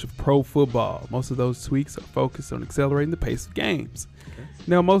approach of pro football. Most of those tweaks are focused on accelerating the pace of games.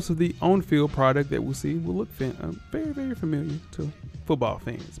 Now, most of the on-field product that we'll see will look very, very familiar to football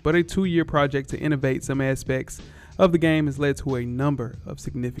fans. But a 2-year project to innovate some aspects of the game has led to a number of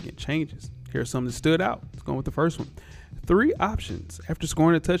significant changes. Here are some that stood out. Let's go with the first one. 3 options after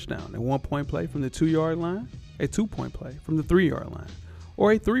scoring a touchdown: a 1-point play from the 2-yard line, a 2-point play from the 3-yard line,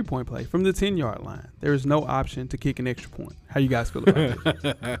 or a 3-point play from the 10-yard line. There is no option to kick an extra point. How you guys feel about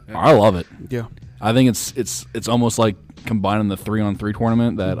that? I love it. Yeah. I think it's almost like combining the 3-on-3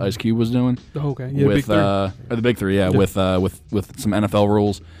 tournament that Ice Cube was doing. Okay. Yeah, with the big three, with some NFL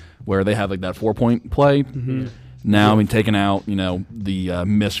rules where they have like that 4-point play. Mm-hmm. Now, I mean, taking out the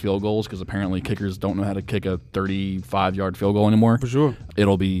missed field goals, because apparently kickers don't know how to kick a 35-yard field goal anymore. For sure.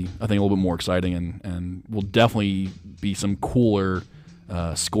 It'll be, I think, a little bit more exciting and will definitely be some cooler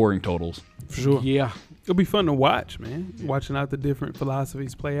scoring totals. For sure. Yeah. It'll be fun to watch, man. Yeah. Watching out the different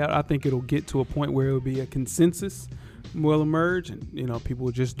philosophies play out. I think it'll get to a point where it'll be a consensus will emerge, and people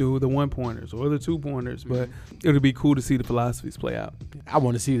will just do the 1-pointers or the 2-pointers. But it'll be cool to see the philosophies play out. I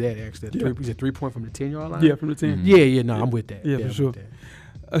want to see that actually. Is it 3-point from the 10-yard line? Yeah, from the 10. Mm-hmm. No, I'm with that. Yeah, for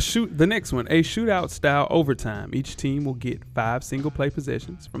sure. The next one, a shootout style overtime. Each team will get 5 single play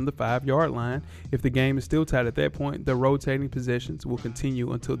possessions from the 5-yard line. If the game is still tied at that point, the rotating possessions will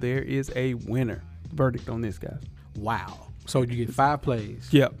continue until there is a winner. Verdict on this, guys. Wow. So you get 5 plays.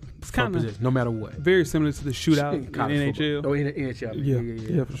 Yep. It's kind of no matter what. Very similar to the shootout in NHL. Oh, in the NHL.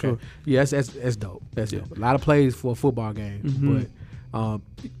 Yeah, for sure. Yeah, that's dope. That's dope. A lot of plays for a football game, but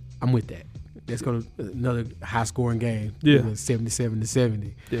I'm with that. That's going to another high-scoring game. Yeah,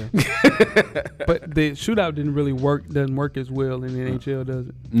 77-70. Yeah, but the shootout doesn't work as well in the NHL, does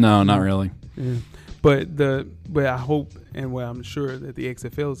it? No, not really. Yeah, but I hope, and I'm sure that the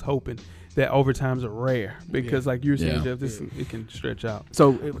XFL is hoping that overtimes are rare, because like you were saying, Jeff, it can stretch out.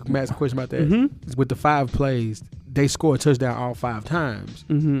 So, can I ask a question about that? Mm-hmm. With the 5 plays, they score a touchdown all 5 times.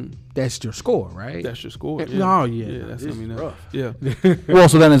 Mm-hmm. that's your score, right? That's your score. No, that's gonna be nuts. Yeah. Well,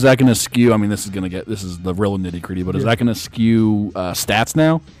 so then is that going to skew? I mean, this is the real nitty gritty, but is that going to skew stats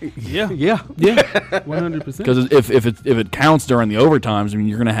now? Yeah. 100%. Because if it counts during the overtimes, I mean,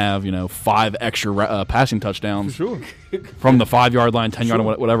 you're going to have 5 extra passing touchdowns For sure. from the 5-yard line, 10-yard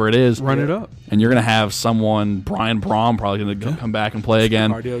line, whatever it is. Run it up. And you're going to have someone, Brian Brom, probably going to come back and play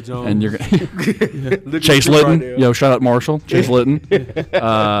again. Cardale Jones. And you're gonna Chase Litton, shout out Marshall, Chase Litton,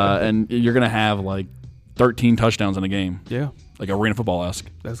 and you're gonna have like 13 touchdowns in a game. Yeah, like arena football-esque.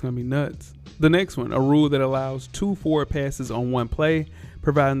 That's gonna be nuts. The next one, a rule that allows 2 forward passes on one play,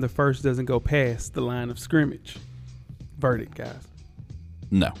 providing the first doesn't go past the line of scrimmage. Verdict, guys.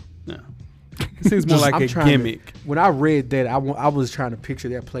 No. It seems more like a gimmick. When I read that, I was trying to picture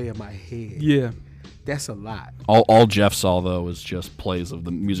that play in my head. Yeah. That's a lot. All Jeff saw, though, was just plays of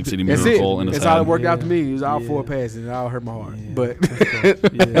the Music City Miracle in his head. That's all it worked out to me. It was all 4 passes, and it all hurt my heart. Yeah.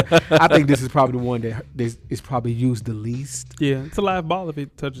 But I think this is probably the one that is probably used the least. Yeah, it's a live ball if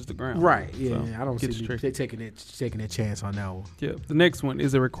it touches the ground. Right, yeah. So, I don't see taking that chance on that one. Yeah. The next one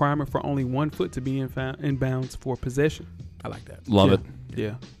is a requirement for only 1 foot to be in bounds for possession. I like that. Love it.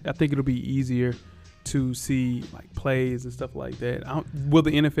 Yeah. I think it'll be easier to see like plays and stuff like that. Will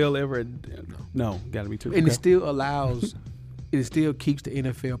the NFL ever? No, got to be 2. And it still allows. It still keeps the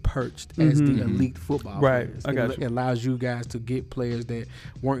NFL perched as the elite football players. I got you. It allows you guys to get players that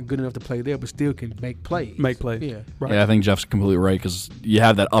weren't good enough to play there, but still can make plays. Yeah. Right. Yeah, I think Jeff's completely right because you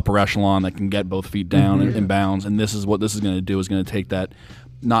have that upper echelon that can get both feet down and in bounds, and this is what this is going to do. Is going to take that.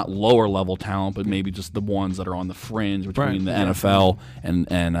 Not lower level talent, but maybe just the ones that are on the fringe between the NFL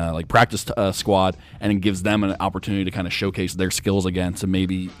and like practice squad, and it gives them an opportunity to kind of showcase their skills again to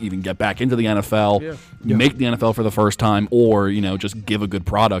maybe even get back into the NFL, make the NFL for the first time, or just give a good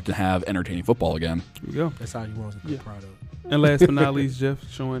product and have entertaining football again. Here we go. That's how you want a good product. And last but not least, Jeff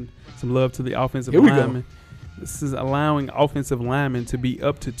showing some love to the offensive linemen. This is allowing offensive linemen to be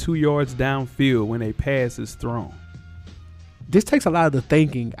up to 2 yards downfield when a pass is thrown. This takes a lot of the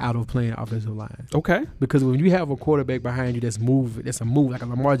thinking out of playing offensive line. Okay. Because when you have a quarterback behind you that's a move like a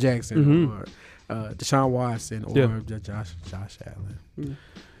Lamar Jackson or Deshaun Watson or Josh Allen.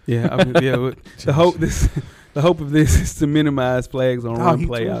 Yeah, I mean, the hope of this is to minimize flags on run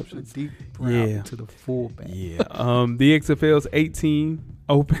play options. Deep route to the fullback. Yeah. The XFL's 18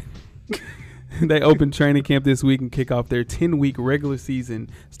 open. They open training camp this week and kick off their 10-week regular season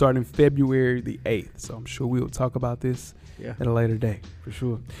starting February the 8th. So I'm sure we'll talk about this at a later day for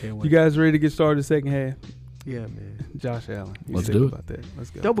sure. You guys ready to get started the second half? Yeah, man. Josh Allen. Let's do it. About that. Let's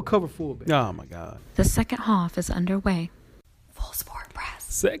go. Double cover fullback. Oh, my God. The second half is underway. Full Sport Press.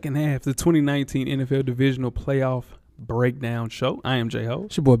 Second half, the 2019 NFL Divisional Playoff Breakdown Show. I am J-Ho.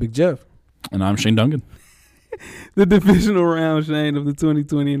 It's your boy, Big Jeff. And I'm Shane Duncan. The divisional round, Shane, of the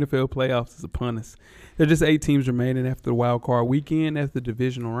 2020 NFL playoffs is upon us. There are just 8 teams remaining after the wild card weekend. After the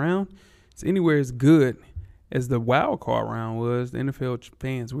divisional round, it's anywhere as good as the wild card round was. The NFL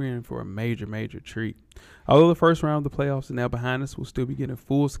fans, we're in for a major, major treat. Although the first round of the playoffs is now behind us, we'll still be getting a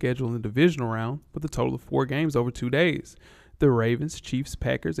full schedule in the divisional round with a total of 4 games over 2 days. The Ravens, Chiefs,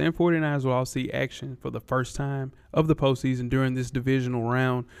 Packers, and 49ers will all see action for the first time of the postseason during this divisional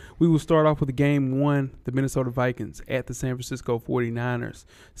round. We will start off with Game 1, the Minnesota Vikings at the San Francisco 49ers,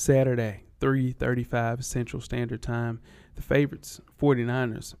 Saturday, 3:35 Central Standard Time. The favorites,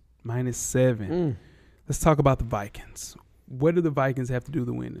 49ers, -7. Let's talk about the Vikings. What do the Vikings have to do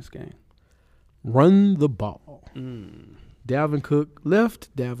to win this game? Run the ball. Dalvin Cook left,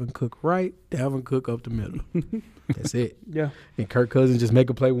 Dalvin Cook right, Dalvin Cook up the middle. That's it. Yeah. And Kirk Cousins just make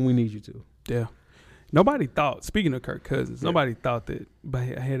a play when we need you to. Yeah. Nobody thought, speaking of Kirk Cousins, nobody thought that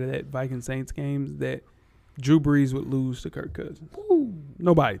ahead of that Vikings-Saints game that Drew Brees would lose to Kirk Cousins. Ooh.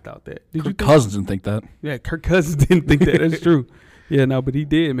 Nobody thought that. Kirk Cousins didn't think that. Yeah, Kirk Cousins didn't think that. That's true. Yeah, no, but he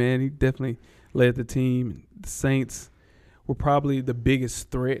did, man. He definitely led the team. The Saints were probably the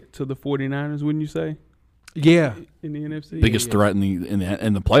biggest threat to the 49ers, wouldn't you say? Yeah. In the NFC? Biggest threat in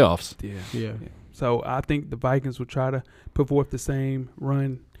the playoffs. Yeah. So I think the Vikings will try to put forth the same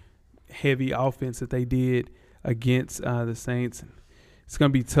run-heavy offense that they did against the Saints. It's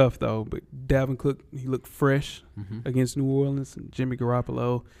going to be tough, though. But Dalvin Cook, he looked fresh against New Orleans. And Jimmy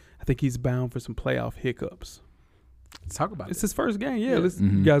Garoppolo, I think he's bound for some playoff hiccups. Let's talk about it. It's his first game. Yeah.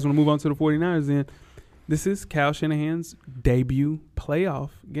 You guys want to move on to the 49ers then? This is Kyle Shanahan's debut playoff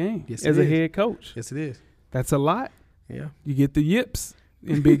game as a head coach. Yes, it is. That's a lot. Yeah. You get the yips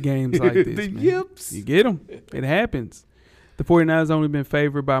in big games like this. The man. yips. You get them. It happens. The 49ers only been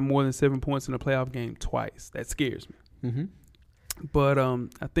favored by more than 7 points in a playoff game twice. That scares me. But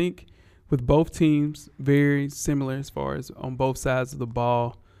I think with both teams very similar as far as on both sides of the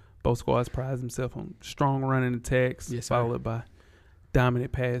ball, Both squads prize themselves on strong running attacks, followed by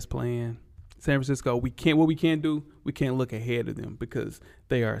dominant pass playing. San Francisco, what we can't do, we can't look ahead of them because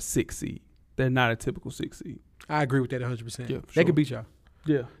they are a 6 seed. They're not a typical 6 seed. I agree with that 100%. Yeah, They can beat y'all.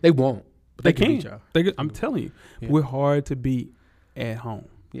 Yeah. They won't, but they can can. beat y'all. I'm telling you, we're hard to beat at home.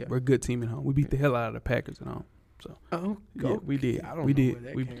 Yeah. We're a good team at home. We beat the hell out of the Packers at home. So we did. We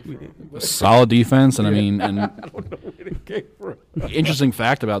did. We did. Solid defense, and I mean, and I don't know where they came from. Interesting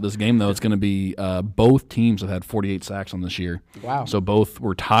fact about this game, though, it's going to be both teams have had 48 sacks on this year. Wow. So both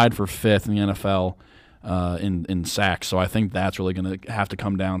were tied for 5th in the NFL in sacks. So I think that's really going to have to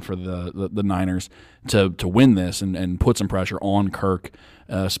come down for the Niners to win this and put some pressure on Kirk,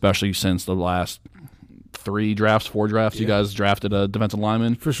 especially since the last 4 drafts, you guys drafted a defensive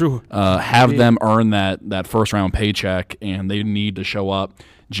lineman. For sure. Have them earn that first-round paycheck, and they need to show up.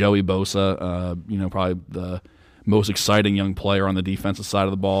 Joey Bosa, probably the most exciting young player on the defensive side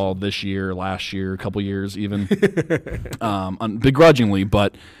of the ball this year, last year, a couple years even, begrudgingly.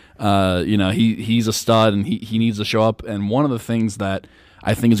 But, he's a stud, and he needs to show up. And one of the things that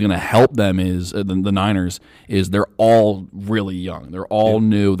I think is going to help them is the Niners is they're all really young. They're all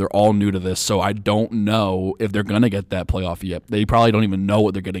new. They're all new to this. So I don't know if they're going to get that playoff yet. They probably don't even know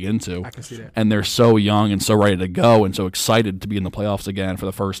what they're getting into. I can see that. And they're so young and so ready to go and so excited to be in the playoffs again for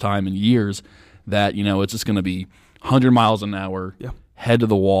the first time in years that, it's just going to be 100 miles an hour, head to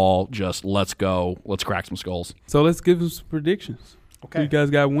the wall, just let's go. Let's crack some skulls. So let's give them some predictions. Okay. Who you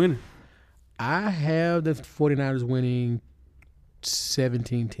guys got winning? I have the 49ers winning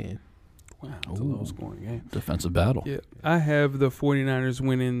 17-10. Wow, that's a low-scoring game. Defensive battle. Yeah, I have the 49ers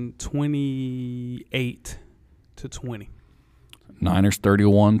winning 28-20. Niners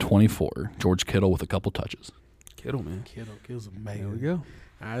 31-24. George Kittle with a couple touches. Kittle, man. Kittle's amazing. There we go.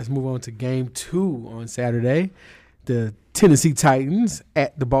 All right, let's move on to game 2 on Saturday. The Tennessee Titans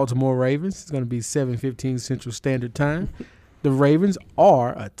at the Baltimore Ravens. It's going to be 7:15 Central Standard Time. The Ravens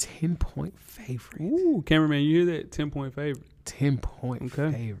are a 10-point favorite. Ooh, cameraman, you hear that? 10-point favorite. 10-point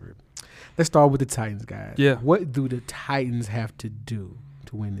favorite. Let's start with the Titans, guys. Yeah. What do the Titans have to do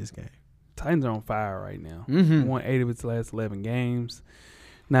to win this game? Titans are on fire right now. Mm-hmm. Won 8 of its last 11 games.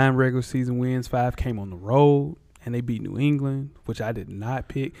 9 regular season wins. 5 came on the road. And they beat New England, which I did not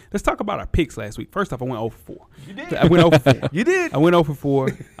pick. Let's talk about our picks last week. First off, I went 0 for 4. You did. I went 0 for 4. You did. I went 0 for 4.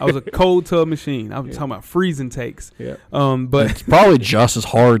 I was a cold tub machine. I was talking about freezing takes. Yeah. But it's probably just as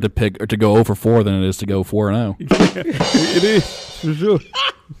hard to pick or to go 0 for 4 than it is to go 4-0. It is, for sure.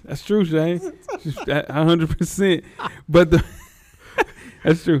 That's true, Shane. 100%. But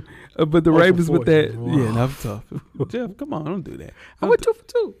that's true. But the Ravens with that, that's tough. Jeff, come on, don't do that. I went 2 for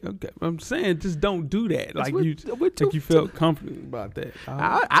 2. Okay, I'm saying just don't do that. Like you felt confident about that.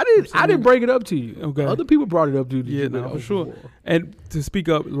 I didn't bring it up to you. Okay, other people brought it up to you. Yeah, no, for sure. And to speak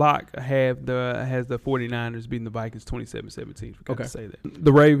up, Locke has the 49ers beating the Vikings 27-17. Forgot to say that.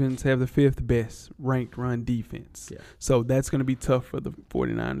 The Ravens have the 5th best ranked run defense. Yeah. So that's going to be tough for the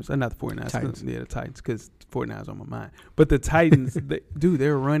 49ers. Not the 49ers. Titans. The Titans, because 49ers on my mind. But the Titans,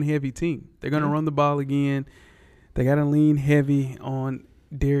 they're a run-heavy team. They're going to run the ball again. They got to lean heavy on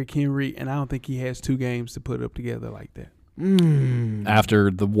Derrick Henry, and I don't think he has 2 games to put it up together like that. After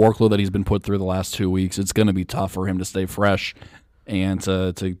the workload that he's been put through the last 2 weeks, it's going to be tough for him to stay fresh and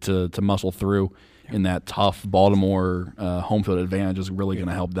to muscle through in that tough Baltimore home field advantage is really going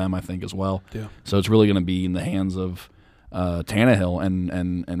to help them, I think, as well. Yeah. So it's really going to be in the hands of Tannehill,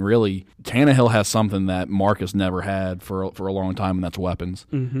 and really Tannehill has something that Marcus never had for a long time, and that's weapons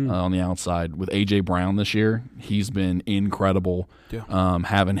on the outside. With A.J. Brown this year, he's been incredible. Yeah.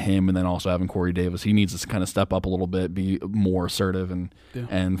 Having him and then also having Corey Davis, he needs to kind of step up a little bit, be more assertive, and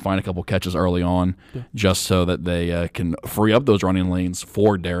find a couple catches early on, just so that they can free up those running lanes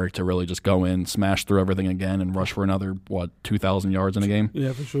for Derrick to really just go in, smash through everything again, and rush for another 2,000 yards in a game.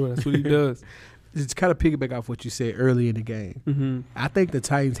 Yeah, for sure. That's what he does. Just kind of piggyback off what you said early in the game. Mm-hmm. I think the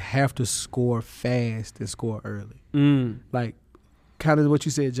Titans have to score fast and score early. Like kind of what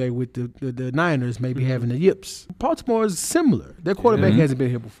you said, Jay, with the Niners maybe having the yips. Baltimore is similar. Their quarterback hasn't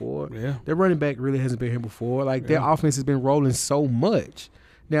been here before. Yeah. Their running back really hasn't been here before. Like their offense has been rolling so much.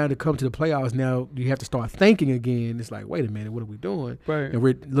 Now to come to the playoffs, now you have to start thinking again. It's like, wait a minute, what are we doing? Right.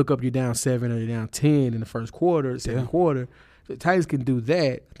 And look up, you're down 7 or you're down 10 in the first quarter, second quarter. The Titans can do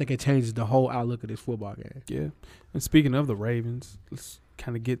that. I think it changes the whole outlook of this football game. Yeah. And speaking of the Ravens, let's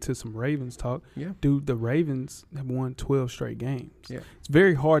kind of get to some Ravens talk. Yeah. Dude, the Ravens have won 12 straight games. Yeah. It's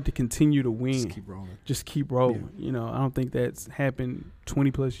very hard to continue to win. Just keep rolling. Yeah. You know, I don't think that's happened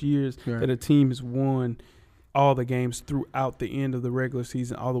 20-plus years that a team has won all the games throughout the end of the regular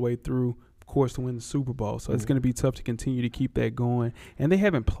season all the way through course, to win the Super Bowl. So it's going to be tough to continue to keep that going. And they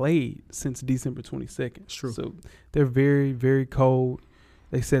haven't played since December 22nd. It's true. So they're very, very cold.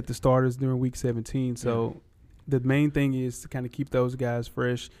 They set the starters during Week 17. So the main thing is to kind of keep those guys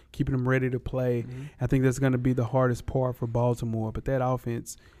fresh, keeping them ready to play. I think that's going to be the hardest part for Baltimore. But that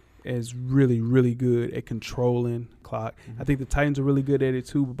offense is really, really good at controlling clock. I think the Titans are really good at it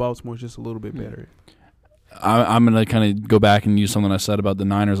too, but Baltimore's just a little bit better. I'm going to kind of go back and use something I said about the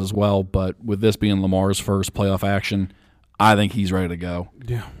Niners as well, but with this being Lamar's first playoff action, I think he's ready to go.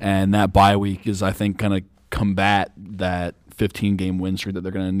 Yeah. And that bye week is, I think, kind of combat that 15-game win streak that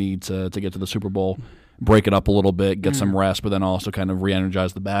they're going to need to get to the Super Bowl, break it up a little bit, get some rest, but then also kind of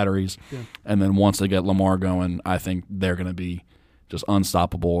re-energize the batteries. Yeah. And then once they get Lamar going, I think they're going to be just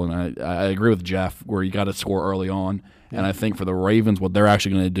unstoppable. And I agree with Jeff where you got to score early on. Yeah. And I think for the Ravens, what they're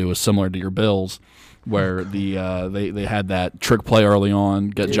actually going to do is similar to your Bills, where they had that trick play early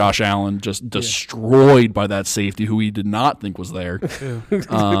on, get Josh Allen just destroyed by that safety who he did not think was there.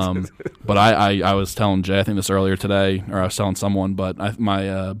 But I was telling Jay, I think this earlier today, or I was telling someone, but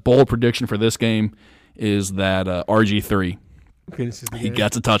my bold prediction for this game is that RG3, he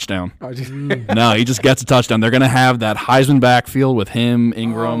gets a touchdown. No, he just gets a touchdown. They're going to have that Heisman backfield with him,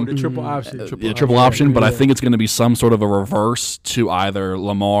 Ingram. The triple option. Triple option, but I think it's going to be some sort of a reverse to either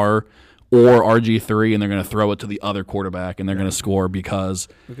Lamar or RG3, and they're going to throw it to the other quarterback, and they're going to score because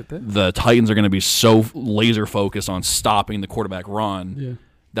the Titans are going to be so laser focused on stopping the quarterback run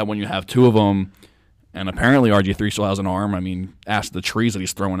that when you have two of them, and apparently RG3 still has an arm. I mean, ask the trees that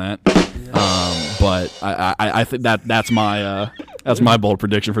he's throwing at. But I think that's my bold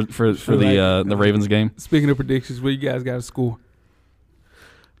prediction for the Ravens game. Speaking of predictions, what you guys got to score?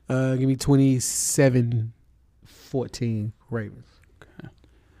 Give me 27-14 Ravens.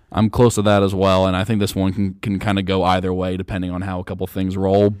 I'm close to that as well, and I think this one can kind of go either way depending on how a couple things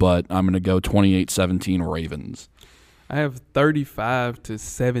roll, but I'm going to go 28-17 Ravens. I have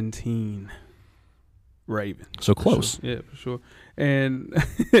 35-17 Ravens. So close. For sure. Yeah, for sure. And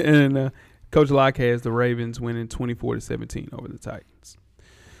Coach Locke has the Ravens winning 24-17 over the Titans.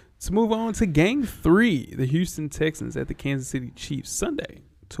 Let's move on to Game 3, the Houston Texans at the Kansas City Chiefs, Sunday,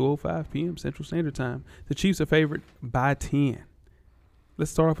 2:05 p.m. Central Standard Time. The Chiefs are favored by 10. Let's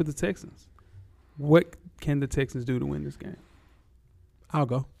start off with the Texans. What can the Texans do to win this game? I'll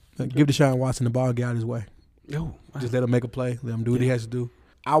go. Give Deshaun Watson the ball, get out of his way. Wow. Just let him make a play. Let him do what he has to do.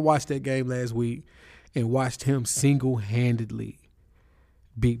 I watched that game last week and watched him single-handedly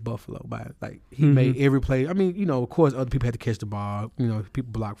beat Buffalo by he made every play. I mean, of course, other people had to catch the ball.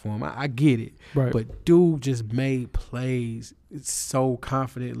 People block for him. I get it. Right. But dude just made plays so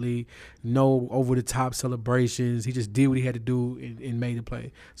confidently, no over-the-top celebrations. He just did what he had to do and made the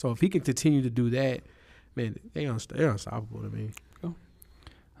play. So if he can continue to do that, man, they're unstoppable to me. I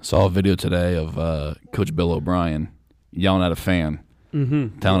saw a video today of Coach Bill O'Brien yelling at a fan,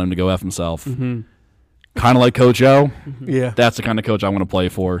 telling him to go F himself. Kind of like Coach O. Yeah. That's the kind of coach I want to play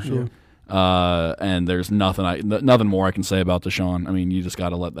for. Sure. And there's nothing more I can say about Deshaun. I mean, you just got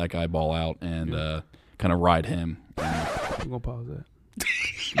to let that guy ball out and kind of ride him. We're going to pause that.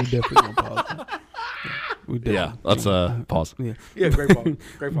 We definitely going to pause that. Yeah, let's pause. Yeah, great pause.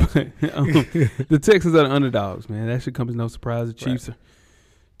 Great pause. The Texans are the underdogs, man. That should come as no surprise. The Chiefs are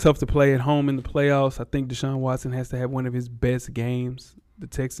tough to play at home in the playoffs. I think Deshaun Watson has to have one of his best games. The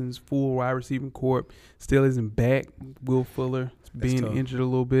Texans' full wide receiving corps still isn't back. Will Fuller is being injured a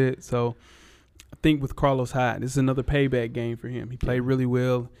little bit. So I think with Carlos Hyde, this is another payback game for him. He played really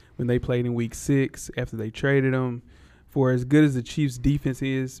well when they played in Week 6 after they traded him. For as good as the Chiefs' defense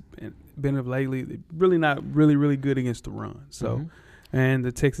is, and been of lately, they're really not really good against the run. So, and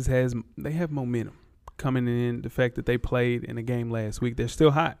the Texans they have momentum coming in. The fact that they played in a game last week, they're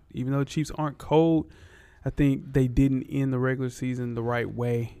still hot. Even though the Chiefs aren't cold, I think they didn't end the regular season the right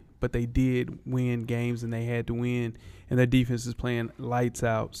way, but they did win games and they had to win, and their defense is playing lights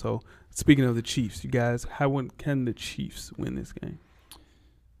out. So, speaking of the Chiefs, you guys, how can the Chiefs win this game?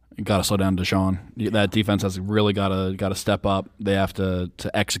 You got to slow down Deshaun. That defense has really got to step up. They have to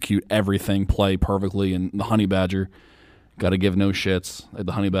execute everything, play perfectly, and the Honey Badger got to give no shits like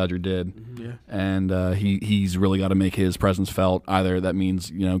the Honey Badger did. Yeah. And he's really got to make his presence felt. Either that means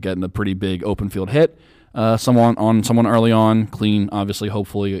getting a pretty big open field hit, someone early on, clean, obviously,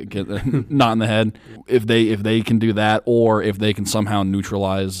 hopefully get not in the head. If they can do that, or if they can somehow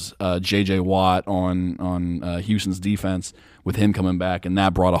neutralize J.J. Watt on Houston's defense with him coming back, and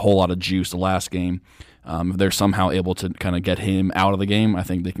that brought a whole lot of juice the last game. If they're somehow able to kind of get him out of the game, I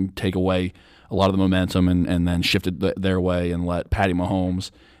think they can take away a lot of the momentum and then shift it their way and let Patty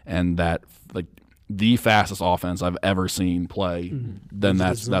Mahomes and the fastest offense I've ever seen play. Then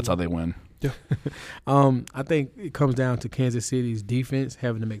that's how they win. Yeah. I think it comes down to Kansas City's defense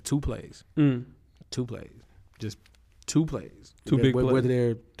having to make 2 plays. 2 plays. Just 2 plays. Two big plays. Whether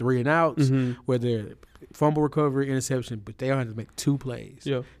they're 3 and outs, whether they're fumble recovery, interception, but they have to make 2 plays.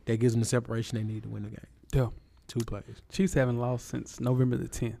 Yeah. That gives them the separation they need to win the game. Yeah. 2 plays. Chiefs haven't lost since November the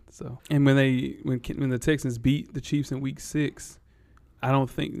 10th. So, and when the Texans beat the Chiefs in Week 6, I don't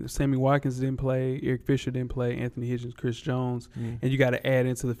think Sammy Watkins didn't play, Eric Fisher didn't play, Anthony Hitchens, Chris Jones, and you got to add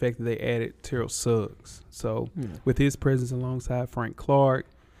into the fact that they added Terrell Suggs. So, with his presence alongside Frank Clark,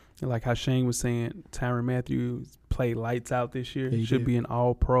 and like how Shane was saying, Tyrann Mathieu played lights out this year. He should be an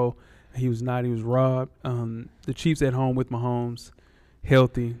All-Pro. He was not. He was robbed. The Chiefs at home with Mahomes,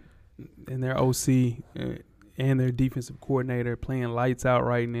 healthy, and their OC and their defensive coordinator playing lights out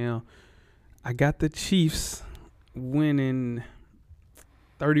right now. I got the Chiefs winning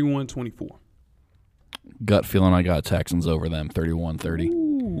 31-24. Gut feeling I got Texans over them, 31-30.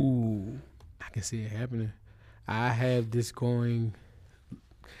 Ooh. I can see it happening. I have this going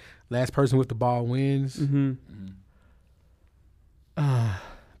last person with the ball wins.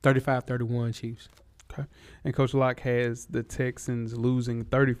 35-31 Chiefs. Okay. And Coach Locke has the Texans losing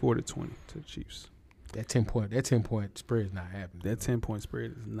 34-20 to the Chiefs. That 10-point spread is not happening. That 10-point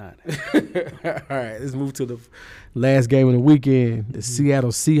spread is not happening. All right, let's move to the last game of the weekend. The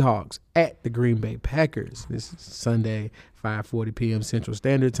Seattle Seahawks at the Green Bay Packers. This is Sunday, 5:40 p.m. Central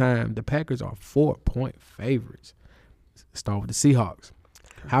Standard Time. The Packers are 4-point favorites. Let's start with the Seahawks.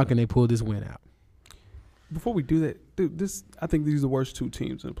 How can they pull this win out? Before we do that, dude, I think these are the worst 2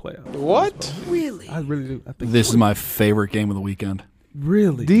 teams in the playoffs. What? Really? I really do. I think This is my favorite game of the weekend.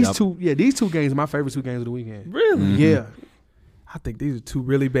 Really? These 2 games are my favorite 2 games of the weekend. Really? Yeah. I think these are 2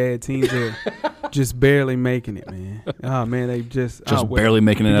 really bad teams that are just barely making it, man. Oh, man, they just barely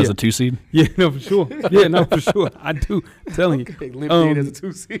making it as a 2 seed? Yeah, no, for sure. Yeah, no, for sure. I do. I'm telling you. They limped in as a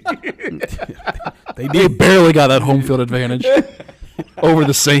 2 seed. They barely got that home field advantage over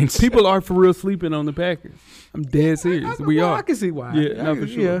the Saints. People are for real sleeping on the Packers. I'm dead serious. We are. I can see why. Yeah, no, for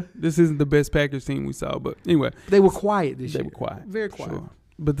sure. Yeah. This isn't the best Packers team we saw, but anyway. They were quiet this year. They were quiet. Very quiet. Sure.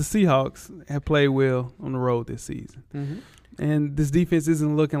 But the Seahawks have played well on the road this season. And this defense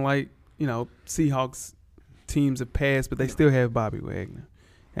isn't looking like, Seahawks teams have passed, but they still have Bobby Wagner.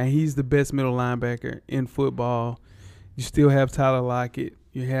 And he's the best middle linebacker in football. You still have Tyler Lockett.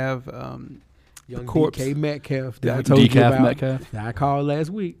 You have young corpse. DK Metcalf that I Yeah, told you DK about. Metcalf. That I called last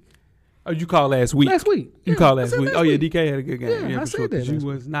week. Oh, you called last week. Last week. You Yeah, called I last said week. last Oh, yeah, week. DK had a good game. Yeah, I for said sure. that 'Cause you last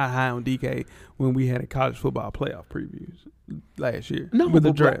was not high on DK when we had a college football playoff previews last year No, with the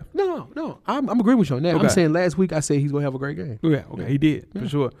but- draft. No. I'm agreeing with you on that. Okay. I'm saying last week I said he's going to have a great game. Yeah, okay, he did, for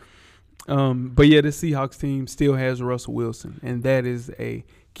sure. But, yeah, the Seahawks team still has Russell Wilson, and that is a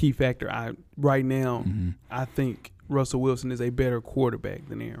key factor. Right now, I think Russell Wilson is a better quarterback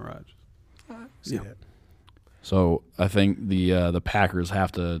than Aaron Rodgers. See that. So I think the Packers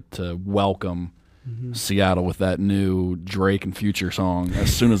have to welcome Seattle with that new Drake and Future song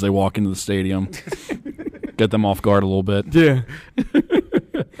as soon as they walk into the stadium. Get them off guard a little bit. Yeah.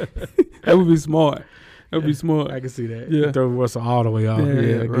 That would be smart. That would be smart. I can see that. Yeah. Throw Russell all the way off. Yeah, I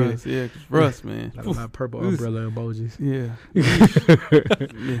get Russ. it. Yeah, 'cause Russ, man. Like a lot of purple umbrella emojis. Yeah.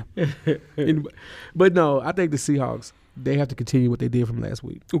 Yeah. Anyway. But no, I think the Seahawks, they have to continue what they did from last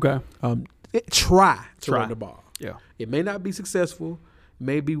week. Okay. Try to run the ball. Yeah. It may not be successful.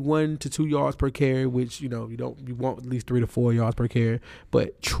 Maybe 1 to 2 yards per carry, which you want at least 3 to 4 yards per carry.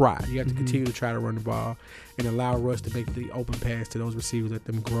 But try. You have to continue to try to run the ball and allow Russ to make the open pass to those receivers. Let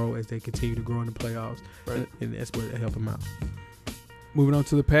them grow as they continue to grow in the playoffs, Right. and that's what help them out. Moving on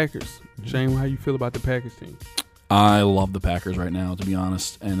to the Packers. Shane, how you feel about the Packers team? I love the Packers right now, to be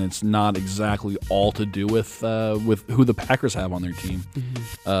honest, and it's not exactly all to do with who the Packers have on their team.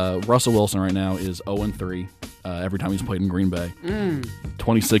 Russell Wilson right now is 0-3 every time he's played in Green Bay.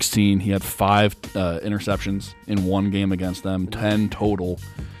 2016, he had 5 interceptions in one game against them, 10 total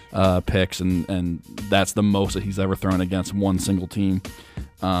picks, and that's the most that he's ever thrown against one single team.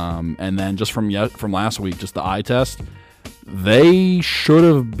 And then just from last week, just the eye test, they should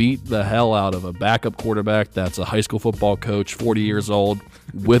have beat the hell out of a backup quarterback that's a high school football coach, 40 years old,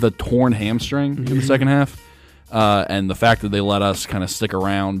 with a torn hamstring in the second half. And the fact that they let us kind of stick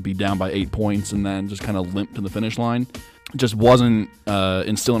around, be down by 8 points, and then just kind of limp to the finish line just wasn't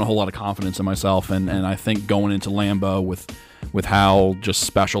instilling a whole lot of confidence in myself. And I think going into Lambeau with how just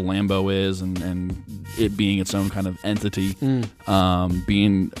special Lambeau is and it being its own kind of entity,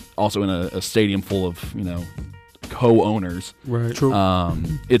 being also in a stadium full of, co-owners. Right. True.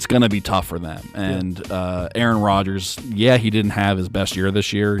 It's going to be tough for them. And Aaron Rodgers, he didn't have his best year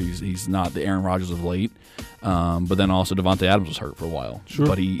this year. He's not the Aaron Rodgers of late. But then also Devontae Adams was hurt for a while. Sure.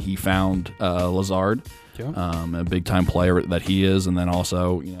 But he found Lazard, a big-time player that he is, and then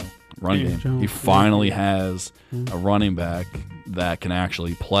also, running game. Jones. He finally has a running back that can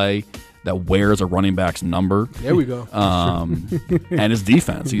actually play, that wears a running back's number. There we go. And his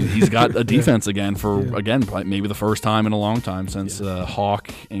defense. He's got a defense again maybe the first time in a long time since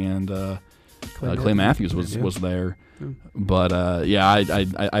Hawk and Clay Matthews was there. But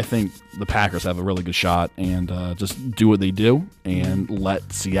I think the Packers have a really good shot, and just do what they do and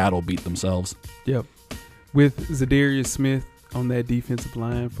let Seattle beat themselves. Yep. With Zadarius Smith on that defensive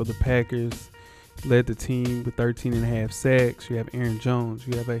line for the Packers, led the team with 13.5 sacks. You have Aaron Jones.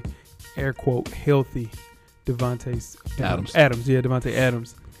 You have a air quote healthy Devontae Adams.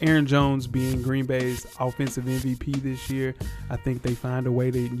 Aaron Jones being Green Bay's offensive MVP this year. I think they find a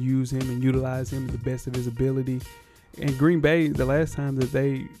way to use him and utilize him to the best of his ability. And Green Bay, the last time that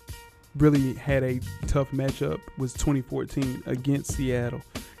they really had a tough matchup was 2014 against Seattle,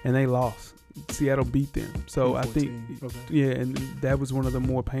 and they lost. Seattle beat them. So I think, and that was one of the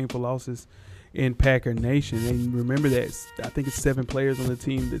more painful losses in Packer Nation. And remember that. I think it's 7 players on the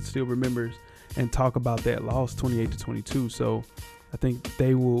team that still remembers and talk about that loss, 28-22. So I think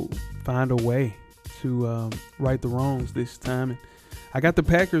they will find a way to right the wrongs this time. And I got the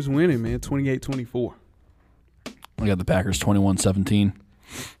Packers winning, man, 28-24. I got the Packers 21-17.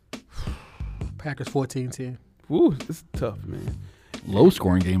 Packers 14-10. Ooh, this is tough, man.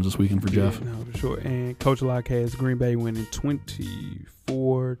 Low-scoring games this weekend for Jeff. No, for sure. And Coach Locke has Green Bay winning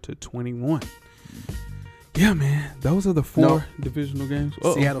 24-21. Yeah, man. Those are the 4 divisional games.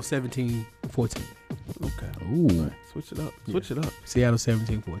 Seattle 17-14. Okay. Ooh. Right. Switch it up. Switch it up. Seattle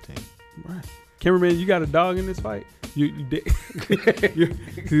 17-14. Right. Cameraman, you got a dog in this fight? You did.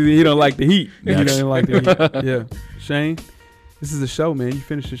 He don't like the heat. He don't like the heat. Yeah. Shane, this is a show, man. You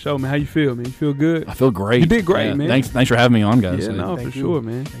finished the show, man. How you feel, man? You feel good? I feel great. You did great, man. Thanks for having me on, guys. Yeah, no, for sure,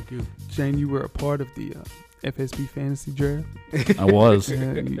 man. Thank you. Shane, you were a part of the FSB Fantasy Draft. I was.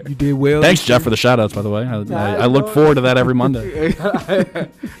 You did well. Thanks, Jeff, for the shout-outs, by the way. I look forward to that every Monday.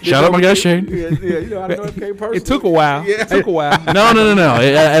 Shout out my guy, Shane. Yeah, you know, I know it came personally. It took a while. Yeah. It took a while. No.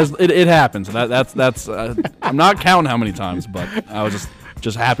 It happens. That's. I'm not counting how many times, but I was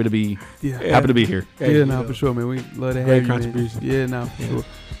just happy to be happy to be here. Yeah, no, for sure, man. We love to have Great you, contribution. Man. Yeah, no, for sure.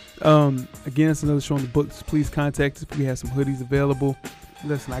 Again, it's another show on the books. Please contact us if we have some hoodies available.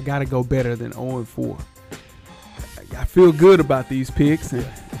 Listen, I gotta go better than 0-4. I feel good about these picks, and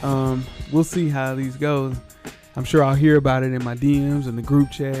we'll see how these go. I'm sure I'll hear about it in my DMs and the group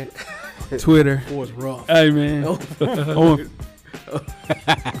chat, Twitter. Boy's rough. Hey, man.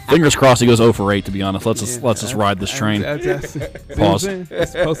 Fingers crossed he goes 0-8. To be honest, let's just ride this train. Pause.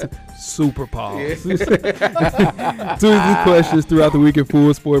 Super pause. Tweet these questions throughout the week at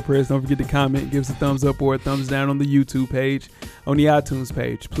Full Sport Press. Don't forget to comment, give us a thumbs up or a thumbs down on the YouTube page, on the iTunes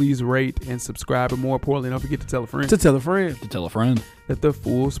page. Please rate and subscribe, and more importantly, don't forget to tell a friend. To tell a friend. To tell a friend that the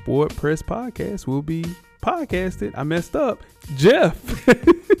Full Sport Press podcast will be podcasted. I messed up. Jeff.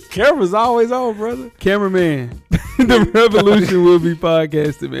 Camera's always on, brother. Cameraman. The revolution will be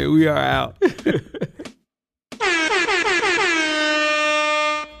podcasted, man. We are out.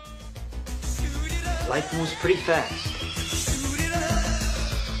 Life moves pretty fast.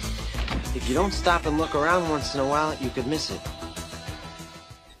 If you don't stop and look around once in a while, you could miss it.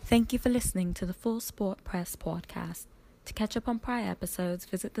 Thank you for listening to the Full Sport Press podcast. To catch up on prior episodes,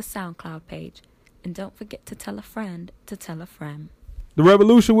 visit the SoundCloud page. And don't forget to tell a friend to tell a friend. The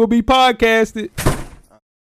revolution will be podcasted.